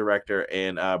Mercy director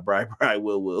and Bri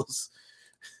Wills.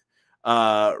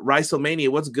 Ricemania,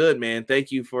 what's good, man?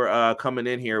 Thank you for coming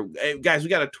in here. Hey, guys, we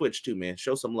got a Twitch too, man.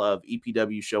 Show some love.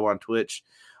 EPW show on Twitch.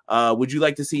 Would you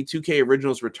like to see 2K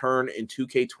Originals return in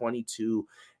 2K22?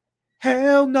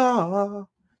 Hell no.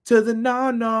 To the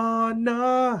no.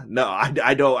 No,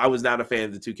 I don't. I was not a fan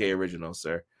of the 2K Originals,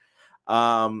 sir.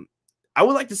 I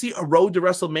would like to see a Road to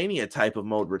WrestleMania type of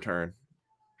mode return,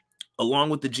 along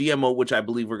with the GMO, which I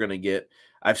believe we're going to get.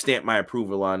 I've stamped my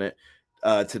approval on it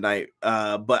tonight.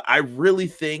 But I really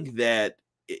think that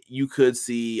you could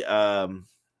see that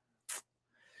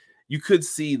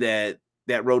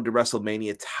Road to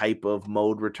WrestleMania type of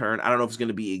mode return. I don't know if it's going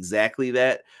to be exactly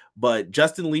that, but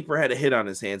Justin Leeper had a hit on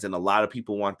his hands, and a lot of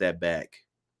people want that back.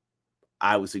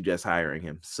 I would suggest hiring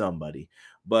him, somebody,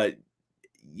 but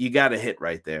you got a hit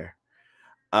right there.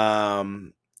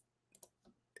 Name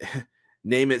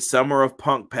it Summer of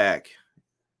Punk Pack.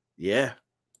 Yeah.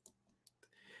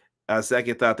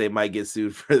 Second thought they might get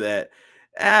sued for that.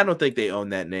 I don't think they own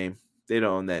that name. They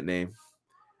don't own that name.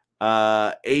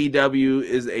 AEW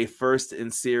is a first in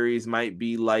series, might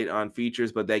be light on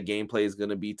features, but that gameplay is going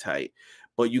to be tight.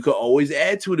 But you could always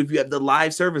add to it if you have the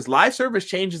live service. Live service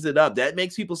changes it up. That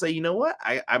makes people say, you know what?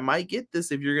 I might get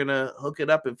this if you're going to hook it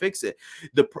up and fix it.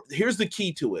 Here's the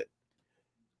key to it.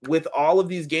 With all of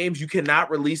these games, you cannot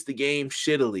release the game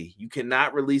shittily. You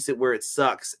cannot release it where it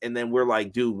sucks. And then we're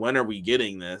like, dude, when are we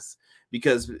getting this?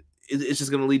 Because it's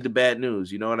just going to lead to bad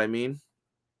news. You know what I mean?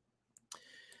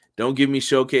 Don't give me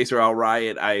Showcase or I'll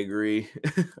riot. I agree.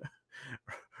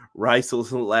 Rice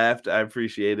laughed. I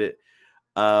appreciate it.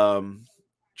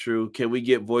 True. Can we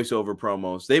get voiceover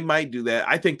promos? They might do that.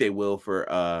 I think they will for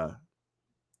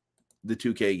the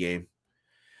 2K game.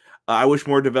 I wish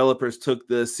more developers took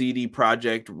the CD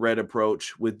Projekt Red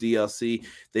approach with DLC.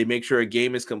 They make sure a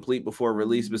game is complete before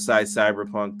release besides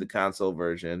Cyberpunk, the console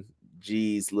version.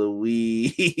 Jeez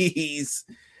Louise.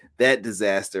 That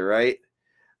disaster, right?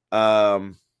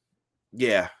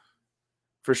 Yeah,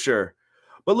 for sure.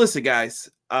 But listen, guys,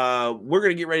 we're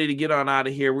going to get ready to get on out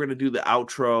of here. We're going to do the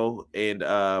outro. And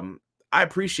I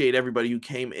appreciate everybody who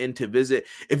came in to visit.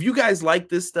 If you guys like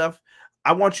this stuff,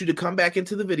 I want you to come back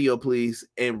into the video, please,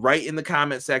 and write in the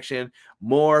comment section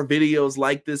more videos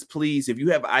like this, please. If you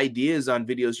have ideas on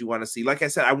videos you want to see, like I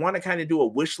said, I want to kind of do a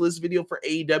wish list video for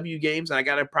AEW games, and I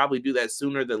got to probably do that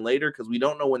sooner than later because we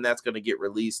don't know when that's going to get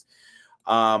released.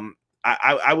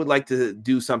 I would like to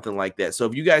do something like that. So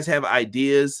if you guys have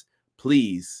ideas,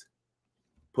 please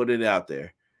put it out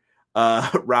there.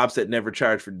 Rob said never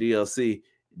charge for DLC.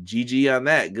 GG on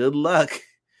that. Good luck.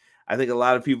 I think a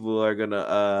lot of people are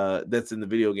gonna that's in the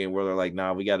video game world are like,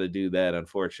 nah, we got to do that,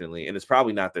 unfortunately, and it's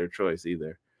probably not their choice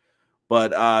either.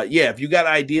 But yeah, if you got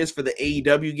ideas for the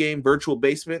AEW game, Virtual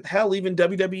Basement, hell, even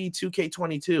WWE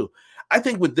 2K22, I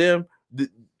think with them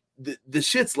the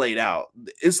shit's laid out.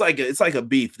 It's like a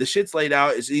beef. The shit's laid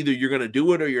out. It's either you're gonna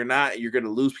do it or you're not. You're gonna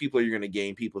lose people or you're gonna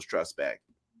gain people's trust back.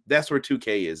 That's where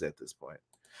 2K is at this point.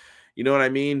 You know what I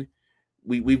mean?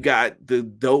 We've got the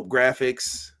dope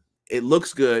graphics. It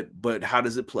looks good, but how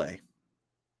does it play?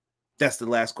 That's the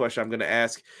last question I'm going to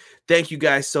ask. Thank you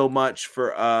guys so much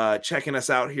for checking us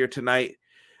out here tonight.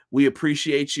 We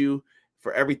appreciate you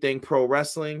for everything pro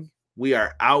wrestling. We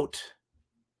are out.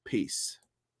 Peace.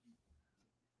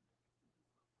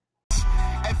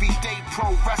 Everyday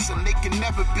pro wrestling, they can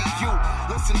never be you.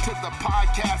 Listen to the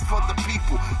podcast for the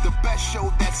people, the best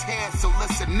show that's here, so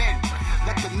listen in.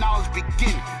 Let the knowledge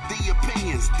begin, the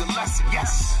opinions, the lesson,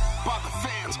 yes. By the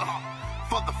fans,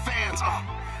 for the fans,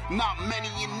 not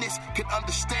many in this can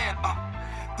understand,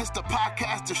 this the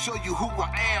podcast to show you who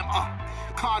I am,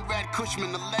 Conrad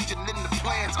Cushman, the legend in the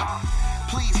plans,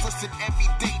 please listen every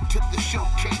day to the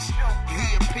showcase,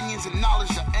 the opinions and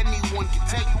knowledge that anyone can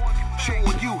take,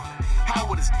 showing you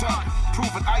how it is done,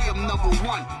 proving I am number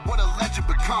one, what a legend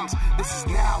becomes. This is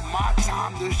now my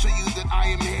time to show you that I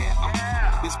am here.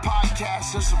 This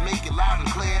podcast just to make it loud and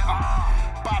clear.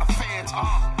 By the fans,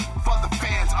 for the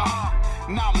fans,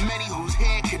 not many who's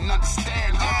here can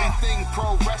understand everything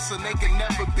pro wrestling, they can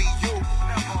never be you.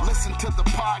 Listen to the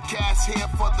podcast here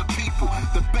for the people,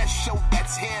 the best show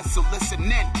that's here, so listen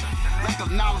in. Let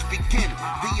the knowledge begin,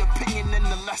 the opinion and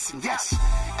the lesson, yes.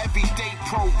 Everyday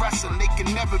pro wrestling, they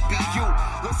can never be you.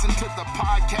 Listen to the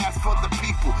podcast for the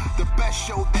people, the best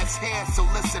show that's here, so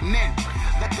listen in.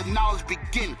 Let the knowledge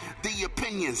begin, the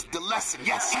opinions, the lesson,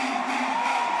 yes.